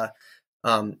far as,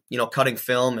 cutting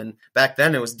film. And back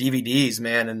then it was DVDs,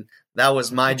 man. And that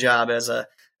was my job as a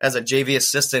JV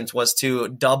assistant, was to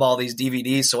dub all these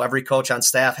DVDs. So every coach on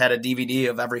staff had a DVD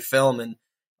of every film. And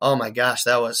oh my gosh,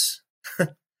 that was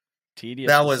tedious.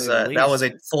 That was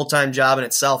a full-time job in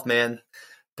itself, man.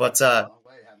 But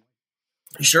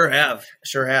sure have.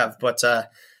 But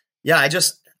yeah,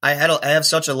 I have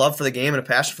such a love for the game and a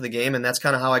passion for the game, and that's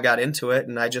kind of how I got into it.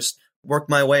 And I just worked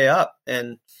my way up,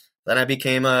 and then I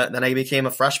became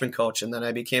a freshman coach, and then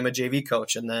I became a JV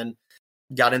coach, and then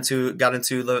got into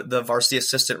the varsity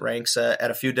assistant ranks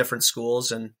at a few different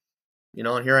schools, and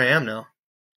and here I am now.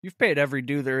 You've paid every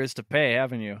due there is to pay,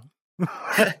 haven't you?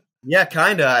 Yeah,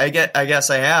 kinda. I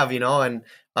guess I have, and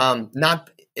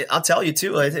I'll tell you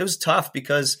too, it was tough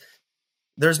because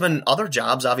there's been other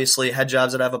jobs, obviously head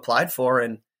jobs that I've applied for,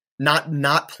 and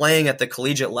not playing at the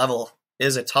collegiate level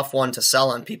is a tough one to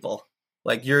sell on people.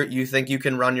 Like you think you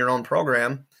can run your own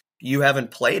program, you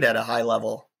haven't played at a high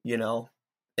level,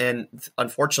 and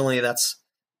unfortunately that's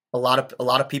a lot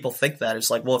of people think that.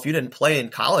 It's like, well, if you didn't play in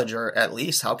college or at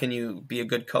least, how can you be a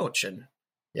good coach? And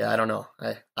Yeah, I don't know.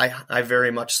 I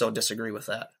very much so disagree with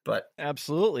that. But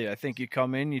Absolutely. I think you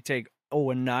come in, you take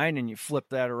 0-9 and you flip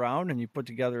that around and you put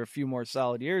together a few more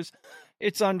solid years.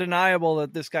 It's undeniable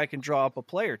that this guy can draw up a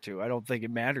play or two. I don't think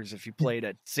it matters if you played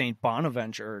at St.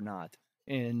 Bonaventure or not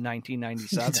in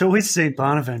 1997. It's always St.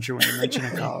 Bonaventure when you mention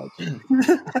a college.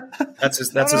 that's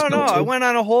his No, go-to. I went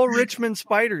on a whole Richmond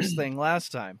Spiders thing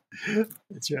last time.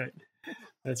 That's right.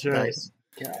 That's right. Nice.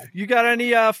 You got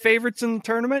any favorites in the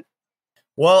tournament?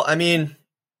 Well, I mean,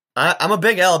 I'm a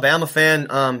big Alabama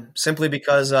fan, simply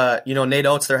because Nate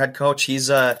Oates, their head coach, he's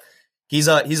a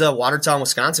Watertown,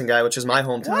 Wisconsin guy, which is my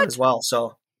hometown as well.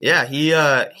 So yeah, he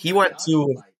went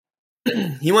to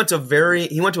a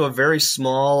very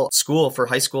small school for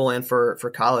high school and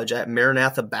for college at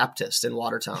Maranatha Baptist in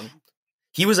Watertown.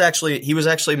 He was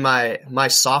actually my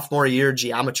sophomore year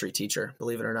geometry teacher,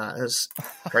 believe it or not. It was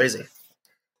crazy.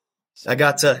 I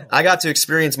got to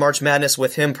experience March Madness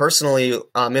with him personally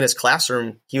in his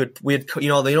classroom. We had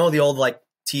the old like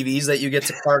TVs that you get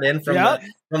to card in from the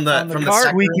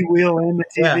squeaky wheel and the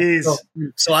TVs. Yeah.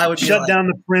 So I would shut down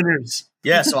the printers.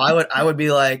 Yeah, so I would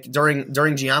be like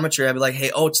during geometry, I'd be like,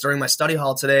 "Hey Oates, during my study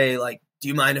hall today, like, do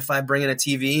you mind if I bring in a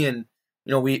TV and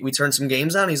we turn some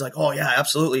games on?" He's like, "Oh yeah,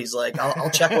 absolutely." He's like, "I'll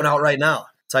check one out right now,"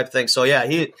 type thing. So yeah,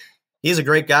 he's a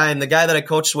great guy, and the guy that I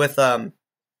coached with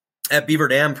at Beaver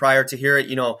Dam prior to here,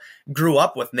 grew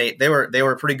up with Nate. They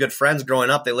were pretty good friends growing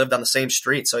up. They lived on the same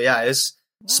street. So yeah, it's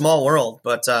a small world.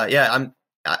 But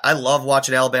I love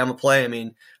watching Alabama play. I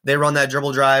mean, they run that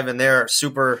dribble drive and they're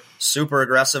super, super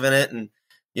aggressive in it. And,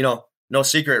 no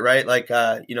secret, right? Like,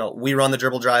 we run the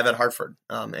dribble drive at Hartford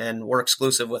and we're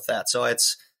exclusive with that. So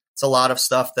it's a lot of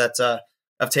stuff that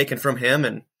I've taken from him,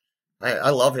 and I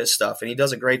love his stuff, and he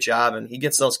does a great job, and he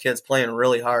gets those kids playing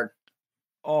really hard.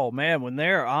 Oh man, when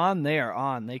they're on,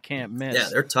 they can't miss. Yeah,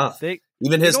 they're tough.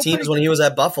 Even his teams when he was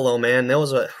at Buffalo, man, there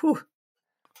was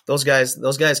those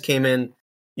guys came in,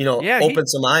 opened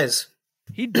some eyes.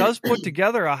 He does put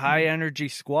together a high energy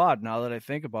squad now that I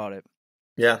think about it.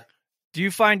 Yeah. Do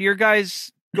you find your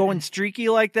guys going streaky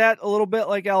like that a little bit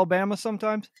like Alabama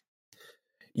sometimes?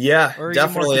 Yeah, or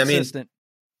definitely. I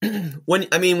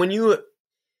mean, when you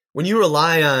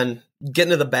rely on getting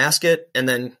to the basket and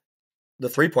then the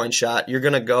 3-point shot, you're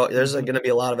going to go, there's going to be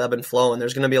a lot of ebb and flow, and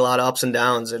there's going to be a lot of ups and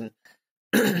downs. And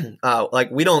like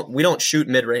we don't shoot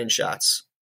mid-range shots.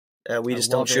 We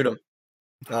just don't shoot them.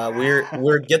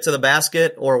 We're get to the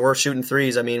basket or we're shooting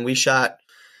threes. I mean, we shot,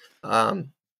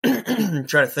 trying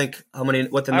to think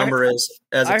what the number is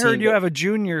as a team. I heard you have a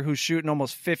junior who's shooting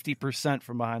almost 50%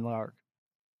 from behind the arc.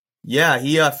 Yeah.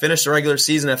 He finished the regular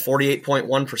season at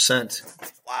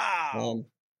 48.1%. Wow.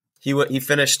 He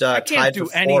finished I can't tied do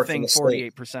for fourth anything in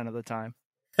the 48% of the time.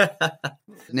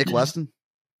 Nick Weston?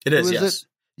 It is, Who is yes. it?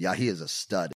 Yeah, he is a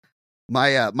stud.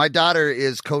 My daughter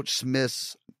is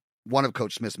one of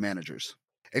Coach Smith's managers.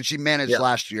 And she managed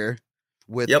last year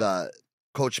with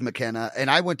Coach McKenna. And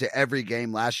I went to every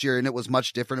game last year, and it was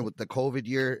much different with the COVID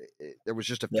year. There was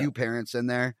just a few parents in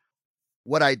there.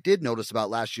 What I did notice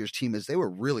about last year's team is they were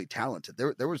really talented.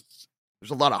 There's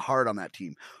a lot of heart on that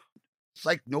team. It's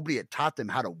like nobody had taught them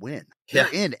how to win. They're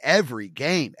in every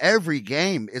game. Every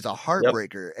game is a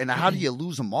heartbreaker. And how do you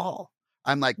lose them all?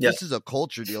 I'm like, this is a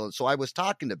culture deal. And so I was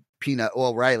talking to Peanut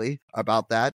O'Reilly about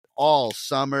that all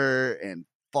summer and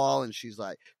fall. And she's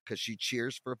like, because she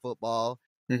cheers for football.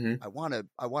 I want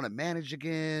to manage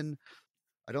again.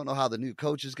 I don't know how the new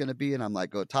coach is going to be. And I'm like,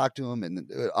 go talk to him. And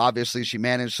obviously she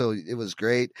managed. So it was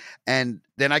great. And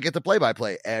then I get the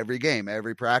play-by-play every game,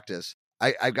 every practice.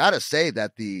 I got to say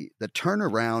that the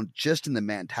turnaround just in the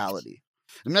mentality.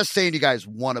 I'm not saying you guys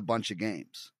won a bunch of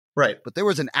games. Right. But there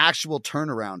was an actual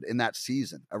turnaround in that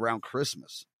season around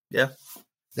Christmas. Yeah.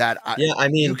 I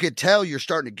mean, you could tell you're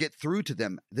starting to get through to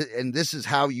them. And this is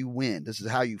how you win. This is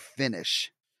how you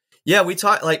finish. Yeah. We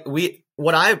talked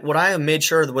what I made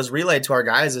sure was relayed to our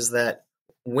guys is that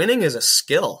winning is a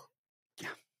skill. Yeah.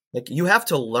 Like you have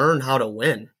to learn how to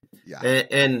win. Yeah.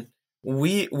 And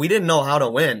we didn't know how to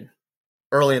win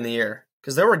early in the year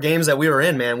because there were games that we were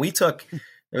in, man. We took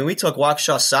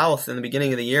Waukesha South in the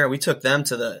beginning of the year. We took them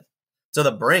to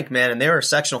the brink, man, and they were a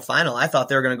sectional final. I thought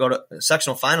they were going to go to a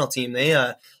sectional final team.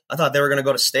 I thought they were going to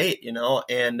go to state,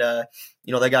 and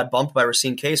they got bumped by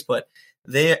Racine Case, but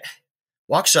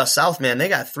Waukesha South, man, they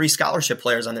got 3 scholarship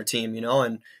players on their team,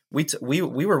 and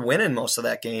we were winning most of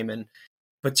that game,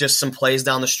 but just some plays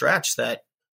down the stretch that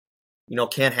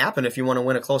can't happen if you want to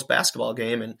win a close basketball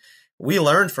game, and we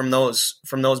learned from those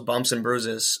bumps and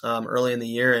bruises early in the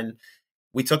year, and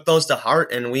we took those to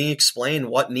heart, and we explained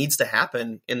what needs to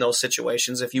happen in those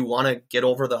situations if you want to get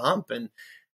over the hump. And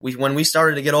when we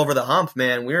started to get over the hump,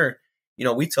 man,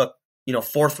 we took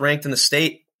fourth ranked in the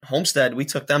state, Homestead, we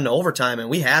took them to overtime and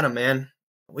we had them, man.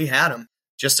 We had them.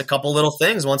 Just a couple little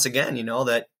things once again,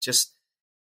 that just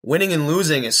winning and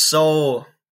losing is so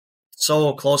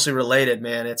closely related,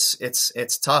 man.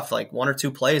 It's tough. Like one or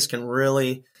two plays can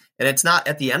really, and it's not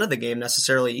at the end of the game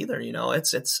necessarily either.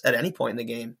 It's at any point in the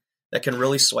game that can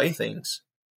really sway things.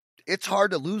 It's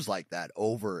hard to lose like that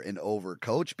over and over,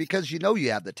 Coach, because you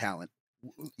have the talent.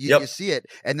 Yep. You see it,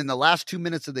 and in the last 2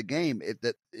 minutes of the game,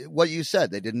 what you said,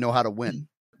 they didn't know how to win.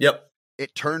 Yep.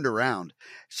 It turned around.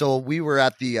 So we were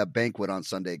at the banquet on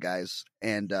Sunday, guys,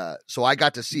 and so I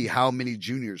got to see how many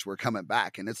juniors were coming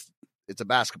back, and it's a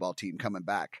basketball team coming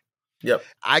back. Yep.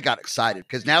 I got excited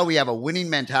because now we have a winning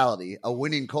mentality, a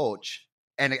winning coach,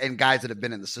 and guys that have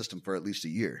been in the system for at least a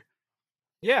year.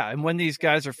 Yeah, and when these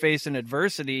guys are facing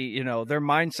adversity, their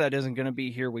mindset isn't going to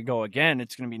be here we go again.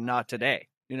 It's going to be not today.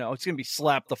 It's going to be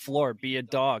slap the floor, be a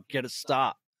dog, get a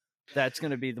stop. That's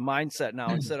going to be the mindset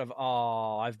now instead of,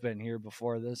 oh, I've been here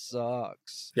before. This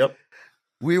sucks. Yep.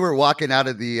 We were walking out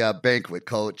of the banquet,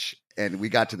 Coach, and we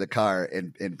got to the car,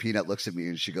 and Peanut looks at me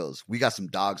and she goes, "We got some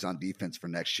dogs on defense for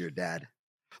next year, Dad.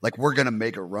 Like, we're going to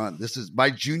make a run. This is my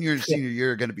junior and senior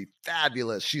year are going to be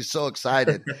fabulous." She's so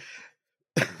excited.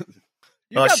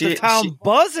 You got the town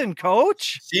buzzing,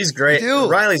 Coach. She's great.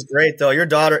 Riley's great, though. Your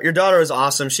daughter is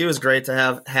awesome. She was great to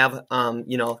have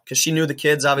because she knew the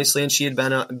kids obviously, and she had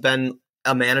been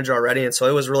a manager already, and so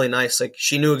it was really nice. Like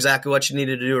she knew exactly what she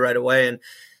needed to do right away. And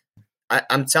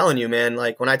I'm telling you, man,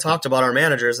 like when I talked about our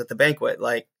managers at the banquet,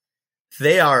 like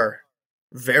they are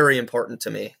very important to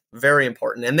me, very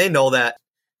important, and they know that.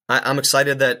 I'm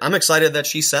excited that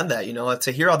she said that.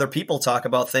 To hear other people talk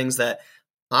about things that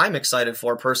I'm excited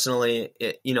for personally,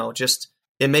 it makes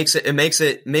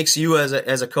you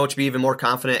as a coach be even more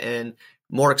confident and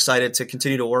more excited to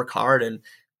continue to work hard. And,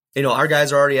 our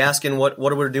guys are already asking what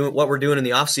we're doing in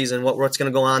the off season, what's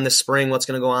going to go on this spring, what's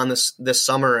going to go on this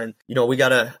summer. And,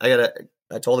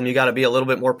 I told them, you got to be a little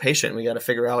bit more patient. We got to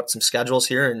figure out some schedules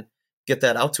here and get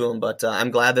that out to them. But I'm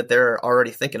glad that they're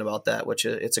already thinking about that, which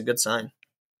it's a good sign.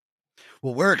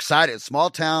 Well, we're excited.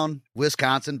 Small town,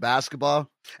 Wisconsin basketball,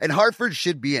 and Hartford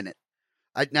should be in it.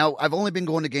 Now, I've only been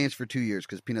going to games for 2 years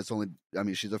because Peanut's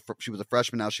she was a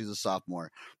freshman, now she's a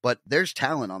sophomore. But there's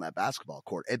talent on that basketball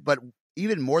court. But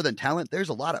even more than talent, there's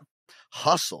a lot of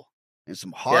hustle and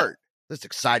some heart. Yeah. That's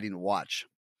exciting to watch.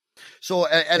 So,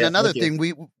 and another thing,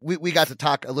 we got to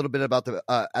talk a little bit about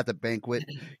at the banquet.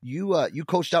 You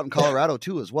coached out in Colorado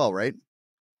too, as well, right?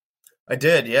 I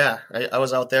did, yeah. I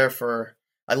was out there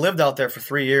I lived out there for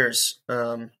 3 years,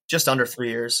 just under 3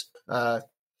 years. Trying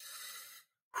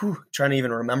to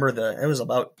even remember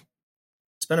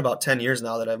it's been about 10 years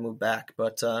now that I've moved back.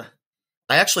 But I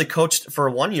actually coached for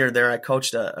 1 year there. I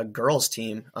coached a girls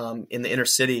team in the inner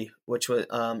city, which was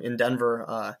in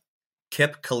Denver,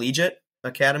 KIPP Collegiate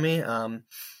Academy.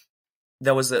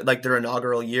 That was like their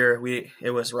inaugural year.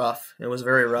 It was rough. It was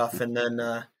very rough. And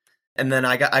then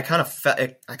I kind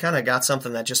of got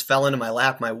something that just fell into my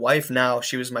lap. My wife now,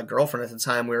 she was my girlfriend at the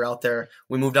time. We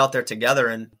moved out there together,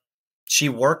 and she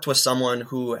worked with someone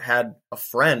who had a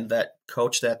friend that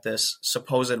coached at this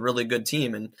supposed really good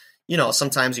team. And,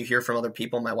 sometimes you hear from other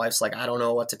people. My wife's like, I don't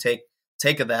know what to take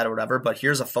of that or whatever, but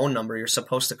here's a phone number. You're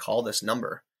supposed to call this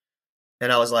number.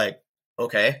 And I was like,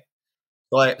 okay.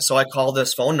 So I called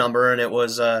this phone number, and it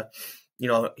was,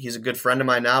 he's a good friend of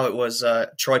mine now. It was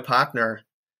Troy Pochner,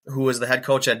 who was the head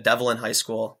coach at Devlin High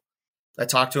School. I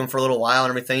talked to him for a little while and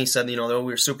everything. He said, we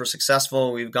were super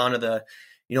successful. We've gone to the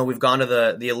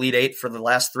Elite Eight for the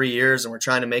last 3 years, and we're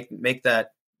trying to make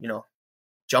that,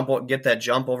 get that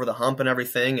jump over the hump and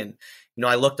everything. And,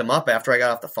 I looked him up after I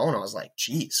got off the phone. I was like,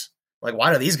 geez, like,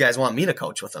 why do these guys want me to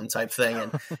coach with them type thing?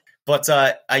 And, but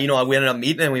we ended up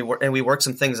meeting and we worked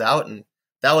some things out, and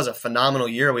that was a phenomenal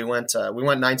year. We went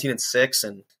 19-6,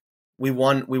 and we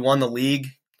won the league,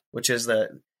 which is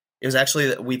it was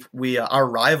actually our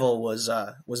rival was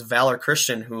Valor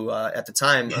Christian, who at the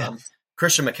time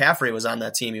Christian McCaffrey was on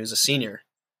that team. He was a senior.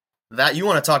 That, you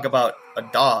want to talk about a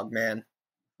dog, man.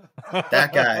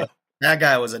 That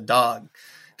guy was a dog.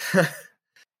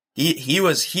 He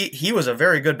was a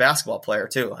very good basketball player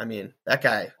too. I mean, that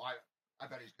guy. I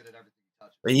bet he's good at everything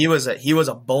he touches. He was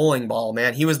a bowling ball,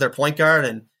 man. He was their point guard,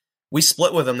 and we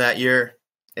split with him that year.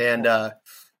 And that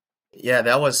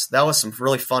was some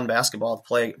really fun basketball to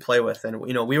play with. And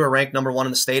we were ranked number 1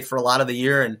 in the state for a lot of the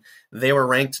year, and they were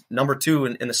ranked number 2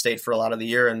 in the state for a lot of the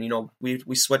year. And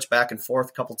we switched back and forth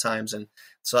a couple times, and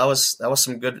so that was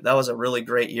a really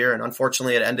great year. And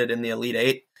unfortunately, it ended in the Elite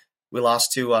Eight. We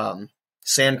lost to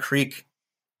Sand Creek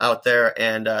out there,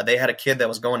 and they had a kid that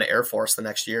was going to Air Force the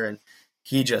next year, and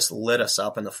he just lit us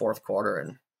up in the fourth quarter,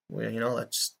 and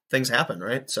that's things happen,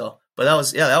 right? So, but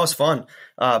that was fun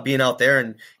being out there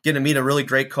and getting to meet a really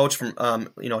great coach from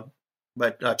Troy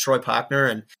Pochner,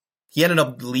 and he ended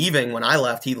up leaving when I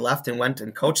left. He left and went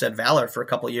and coached at Valor for a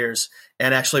couple of years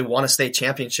and actually won a state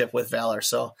championship with Valor.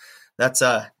 So that's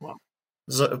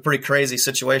was a pretty crazy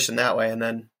situation that way. And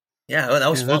then, that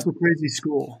was fun. That's a crazy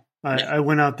school. I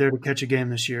went out there to catch a game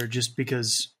this year just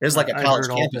because it was like a college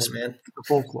campus, man. The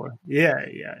folklore. Yeah.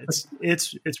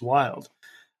 It's wild.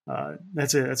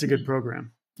 That's a good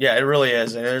program. Yeah, it really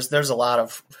is. And there's a lot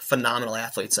of phenomenal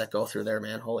athletes that go through there,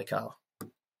 man. Holy cow.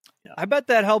 I bet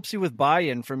that helps you with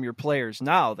buy-in from your players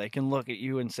now. They can look at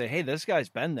you and say, hey, this guy's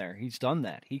been there. He's done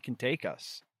that. He can take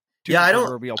us to the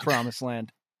proverbial promised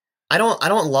land. I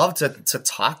don't love to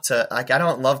talk to, I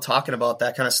don't love talking about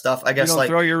that kind of stuff. I guess you don't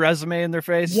throw your resume in their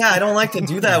face. Yeah, I don't like to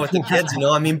do that with the kids,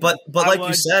 I mean, but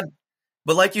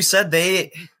like you said,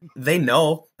 they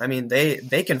know. I mean,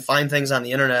 they can find things on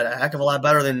the internet a heck of a lot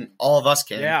better than all of us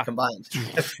can combined.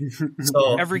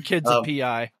 So every kid's a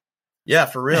PI. Yeah,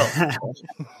 for real.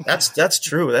 That's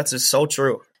true. That's just so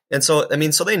true. And so, I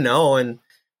mean, so they know, and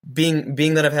being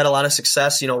that I've had a lot of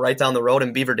success, right down the road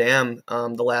in Beaver Dam,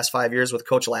 the last 5 years with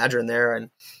Coach Ladron there, and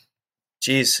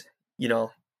geez,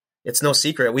 it's no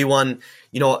secret. We won,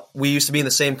 we used to be in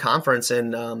the same conference,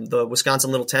 and the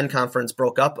Wisconsin Little 10 conference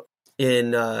broke up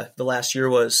in the last year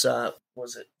was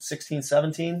it 16,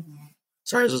 17?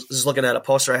 Sorry, I was just looking at a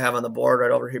poster I have on the board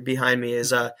right over here behind me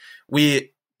is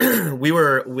we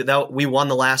won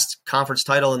the last conference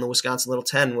title in the Wisconsin Little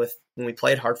 10 when we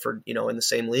played Hartford, in the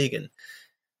same league. And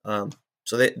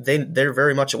so they're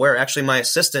very much aware. Actually, my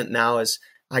assistant now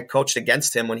I coached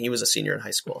against him when he was a senior in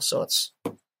high school. So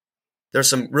there's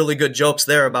some really good jokes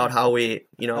there about how we,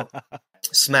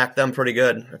 smacked them pretty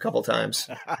good a couple times.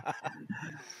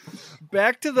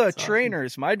 Back to the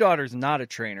trainers. My daughter's not a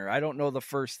trainer. I don't know the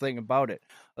first thing about it.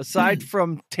 Aside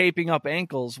from taping up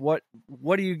ankles, what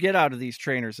do you get out of these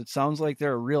trainers? It sounds like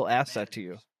they're a real asset to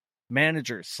you.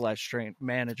 Managers, not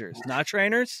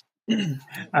trainers?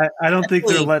 I don't think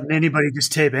they're letting anybody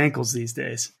just tape ankles these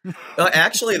days.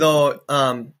 Actually, though,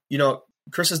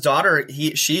 Chris's daughter,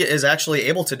 she is actually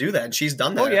able to do that, and she's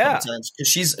done that a couple times.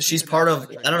 She's part of,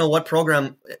 I don't know what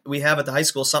program we have at the high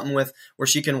school, something where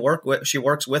she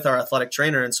works with our athletic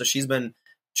trainer, and so she's been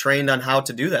trained on how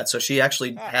to do that. So she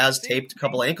actually has taped a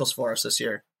couple ankles for us this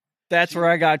year. That's where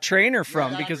I got trainer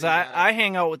from, because I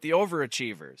hang out with the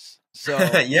overachievers. So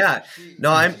yeah,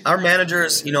 no, our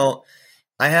managers,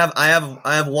 I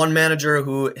have one manager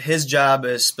who his job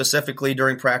is specifically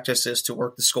during practice is to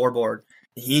work the scoreboard.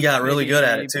 He got really good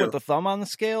at it too. Put the thumb on the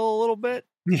scale a little bit.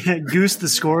 Yeah, goose the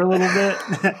score a little bit.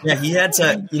 Yeah, he had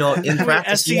to, in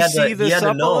practice, he had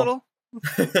to know.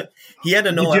 He had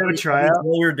to know what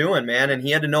we were doing, man, and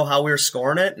he had to know how we were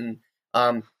scoring it.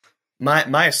 And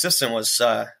my assistant was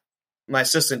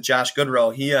Josh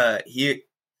Goodrow.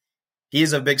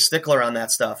 He's a big stickler on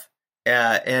that stuff.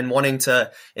 And wanting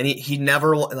to, and he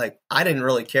never, I didn't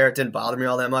really care. It didn't bother me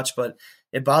all that much, but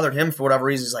it bothered him for whatever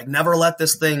reason. He's like, never let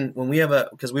this thing, when we have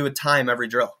because we would time every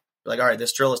drill. Like, all right,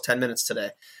 this drill is 10 minutes today.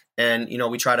 And,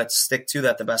 we try to stick to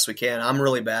that the best we can. I'm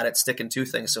really bad at sticking to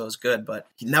things, so it was good, but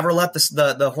he never let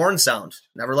the horn sound.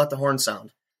 Never let the horn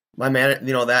sound. My man,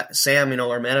 that Sam,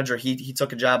 our manager, he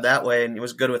took a job that way and he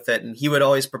was good with it. And he would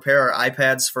always prepare our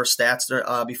iPads for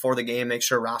stats before the game, make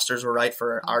sure rosters were right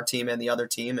for our team and the other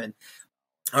team. And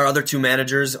our other two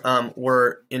managers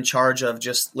were in charge of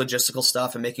just logistical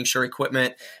stuff and making sure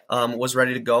equipment was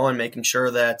ready to go and making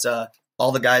sure that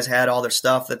all the guys had all their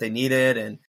stuff that they needed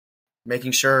and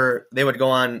making sure they would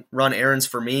run errands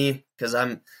for me because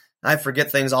I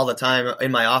forget things all the time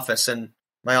in my office, and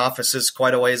my office is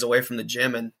quite a ways away from the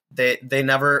gym, and they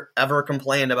never ever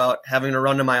complained about having to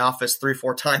run to my office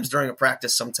 3-4 times during a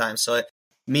practice sometimes. So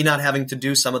me not having to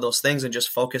do some of those things and just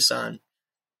focus on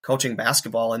coaching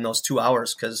basketball in those 2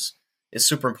 hours is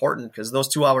super important because those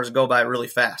 2 hours go by really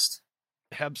fast.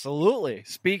 Absolutely.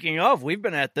 Speaking of, we've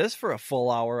been at this for a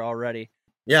full hour already.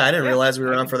 Yeah, I didn't realize we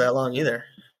were on for that long either.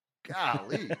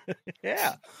 Golly.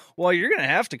 Yeah. Well, you're going to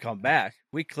have to come back.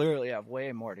 We clearly have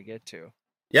way more to get to.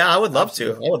 Yeah, I would love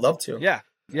to. Yeah.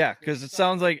 Yeah, because it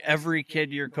sounds like every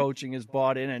kid you're coaching is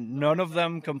bought in and none of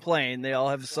them complain. They all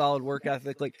have a solid work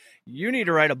ethic. Like, you need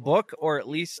to write a book or at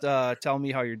least tell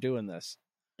me how you're doing this.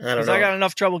 I don't know. I got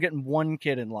enough trouble getting one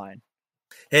kid in line.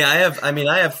 Hey, I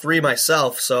have 3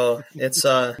 myself, so it's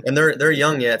and they're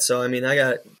young yet, so I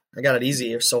got it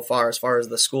easy so far as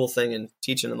the school thing and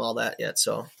teaching them all that yet.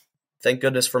 So thank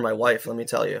goodness for my wife, let me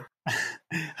tell you.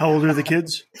 How old are the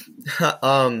kids?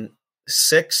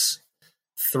 6,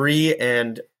 3,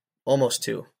 and almost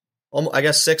 2. I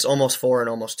guess 6, almost 4, and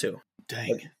almost 2.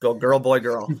 Dang. Go girl, boy,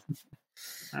 girl.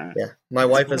 Right. Yeah. My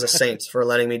wife is a saint for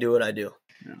letting me do what I do.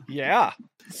 Yeah.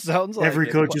 Sounds like every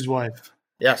coach's wife.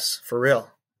 Yes, for real.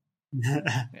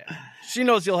 Yeah. She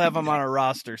knows you'll have him on a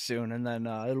roster soon, and then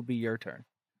it'll be your turn.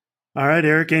 All right,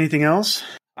 Eric, anything else?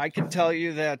 I can tell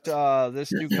you that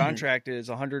this new contract is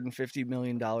 $150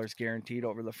 million guaranteed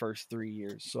over the first 3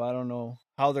 years. So I don't know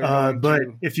how they're going but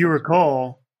to... if you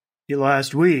recall,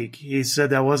 last week, he said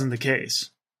that wasn't the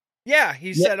case. Yeah,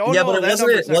 he said, but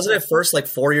wasn't it first like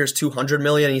 4 years, $200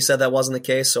 million? And he said that wasn't the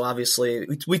case. So obviously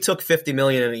we took $50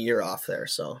 million in a year off there.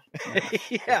 So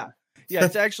yeah,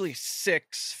 it's actually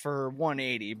 6 for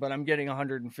 $180, but I'm getting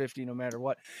 $150 no matter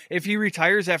what. If he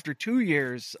retires after 2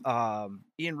 years, Ian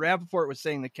Rappaport was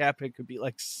saying the cap hit could be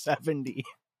like 70.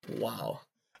 Wow.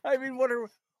 I mean, what are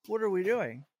we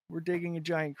doing? We're digging a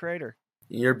giant crater.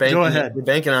 You're banking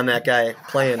on that guy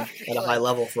playing at a high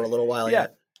level for a little while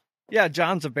yet. Yeah,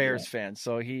 John's a Bears fan,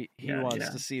 so he wants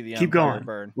to see the Keep Empire going.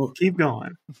 burn. Keep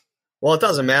going. Well, it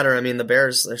doesn't matter. I mean, the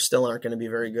Bears, they still aren't going to be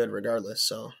very good regardless.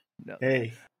 So, no.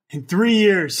 Hey, in 3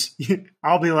 years,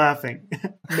 I'll be laughing.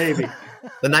 Maybe.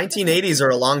 The 1980s are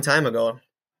a long time ago.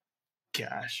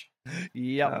 Gosh.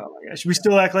 Yep. Oh my gosh. We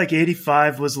still act like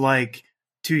 85 was like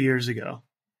 2 years ago.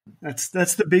 That's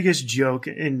the biggest joke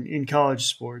in college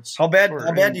sports. How bad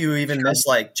do you even miss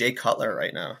like Jay Cutler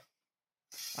right now?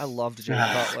 I loved Jay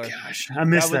Cutler. Gosh, I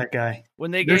miss that guy.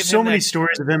 When they There's so many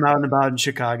stories of him out and about in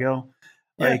Chicago.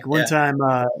 Like one time,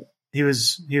 he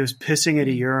was pissing at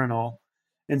a urinal,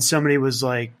 and somebody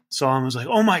saw him, was like,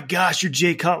 "Oh my gosh, you're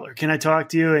Jay Cutler. Can I talk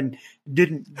to you?" And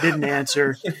didn't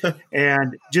answer,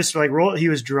 and just he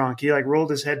was drunk. He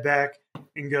rolled his head back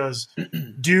and goes,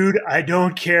 "Dude, I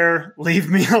don't care. Leave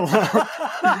me alone."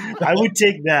 I would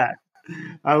take that.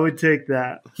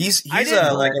 He's like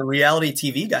a reality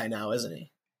TV guy now, isn't he?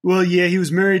 Well, yeah, he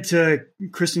was married to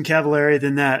Kristen Cavallari,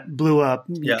 then that blew up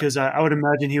because I would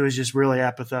imagine he was just really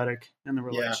apathetic in the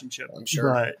relationship. Yeah, I'm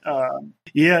sure. But,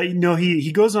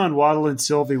 he goes on Waddle and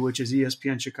Sylvie, which is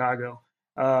ESPN Chicago,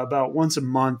 about once a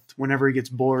month whenever he gets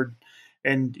bored.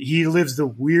 And he lives the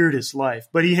weirdest life.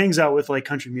 But he hangs out with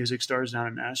country music stars down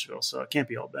in Nashville, so it can't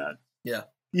be all bad. Yeah.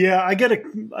 Yeah, I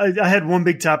had one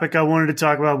big topic I wanted to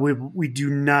talk about. We do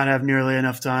not have nearly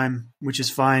enough time, which is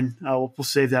fine. We'll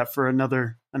save that for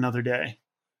another day.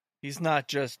 He's not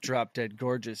just drop dead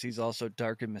gorgeous. He's also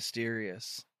dark and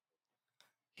mysterious.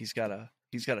 He's got a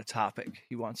topic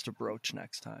he wants to broach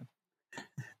next time.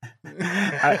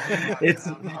 It's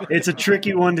a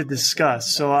tricky one to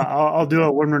discuss, so I'll do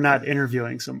it when we're not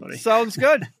interviewing somebody. Sounds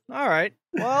good. All right.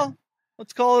 Well,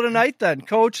 let's call it a night then,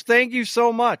 Coach. Thank you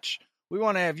so much. We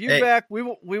want to have you back. We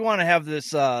want to have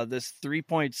this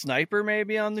 3-point sniper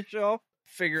maybe on the show.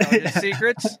 Figure out his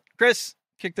secrets. Chris,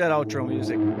 kick that outro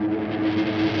music.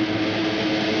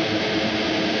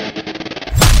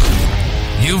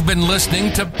 You've been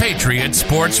listening to Patriot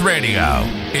Sports Radio.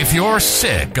 If you're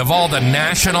sick of all the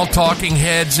national talking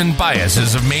heads and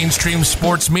biases of mainstream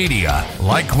sports media,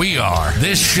 like we are,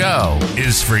 this show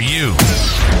is for you.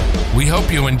 We hope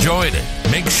you enjoyed it.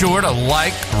 Make sure to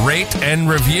like, rate, and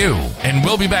review. And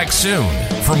we'll be back soon.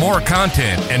 For more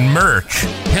content and merch,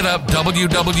 hit up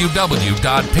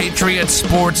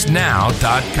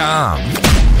www.patriotsportsnow.com.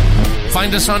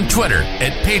 Find us on Twitter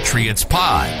at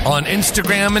PatriotsPod, on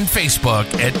Instagram and Facebook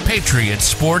at Patriot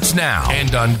Sports Now,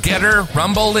 and on Getter,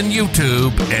 Rumble, and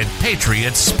YouTube at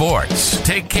Patriot Sports.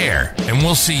 Take care, and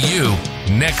we'll see you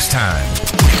next time.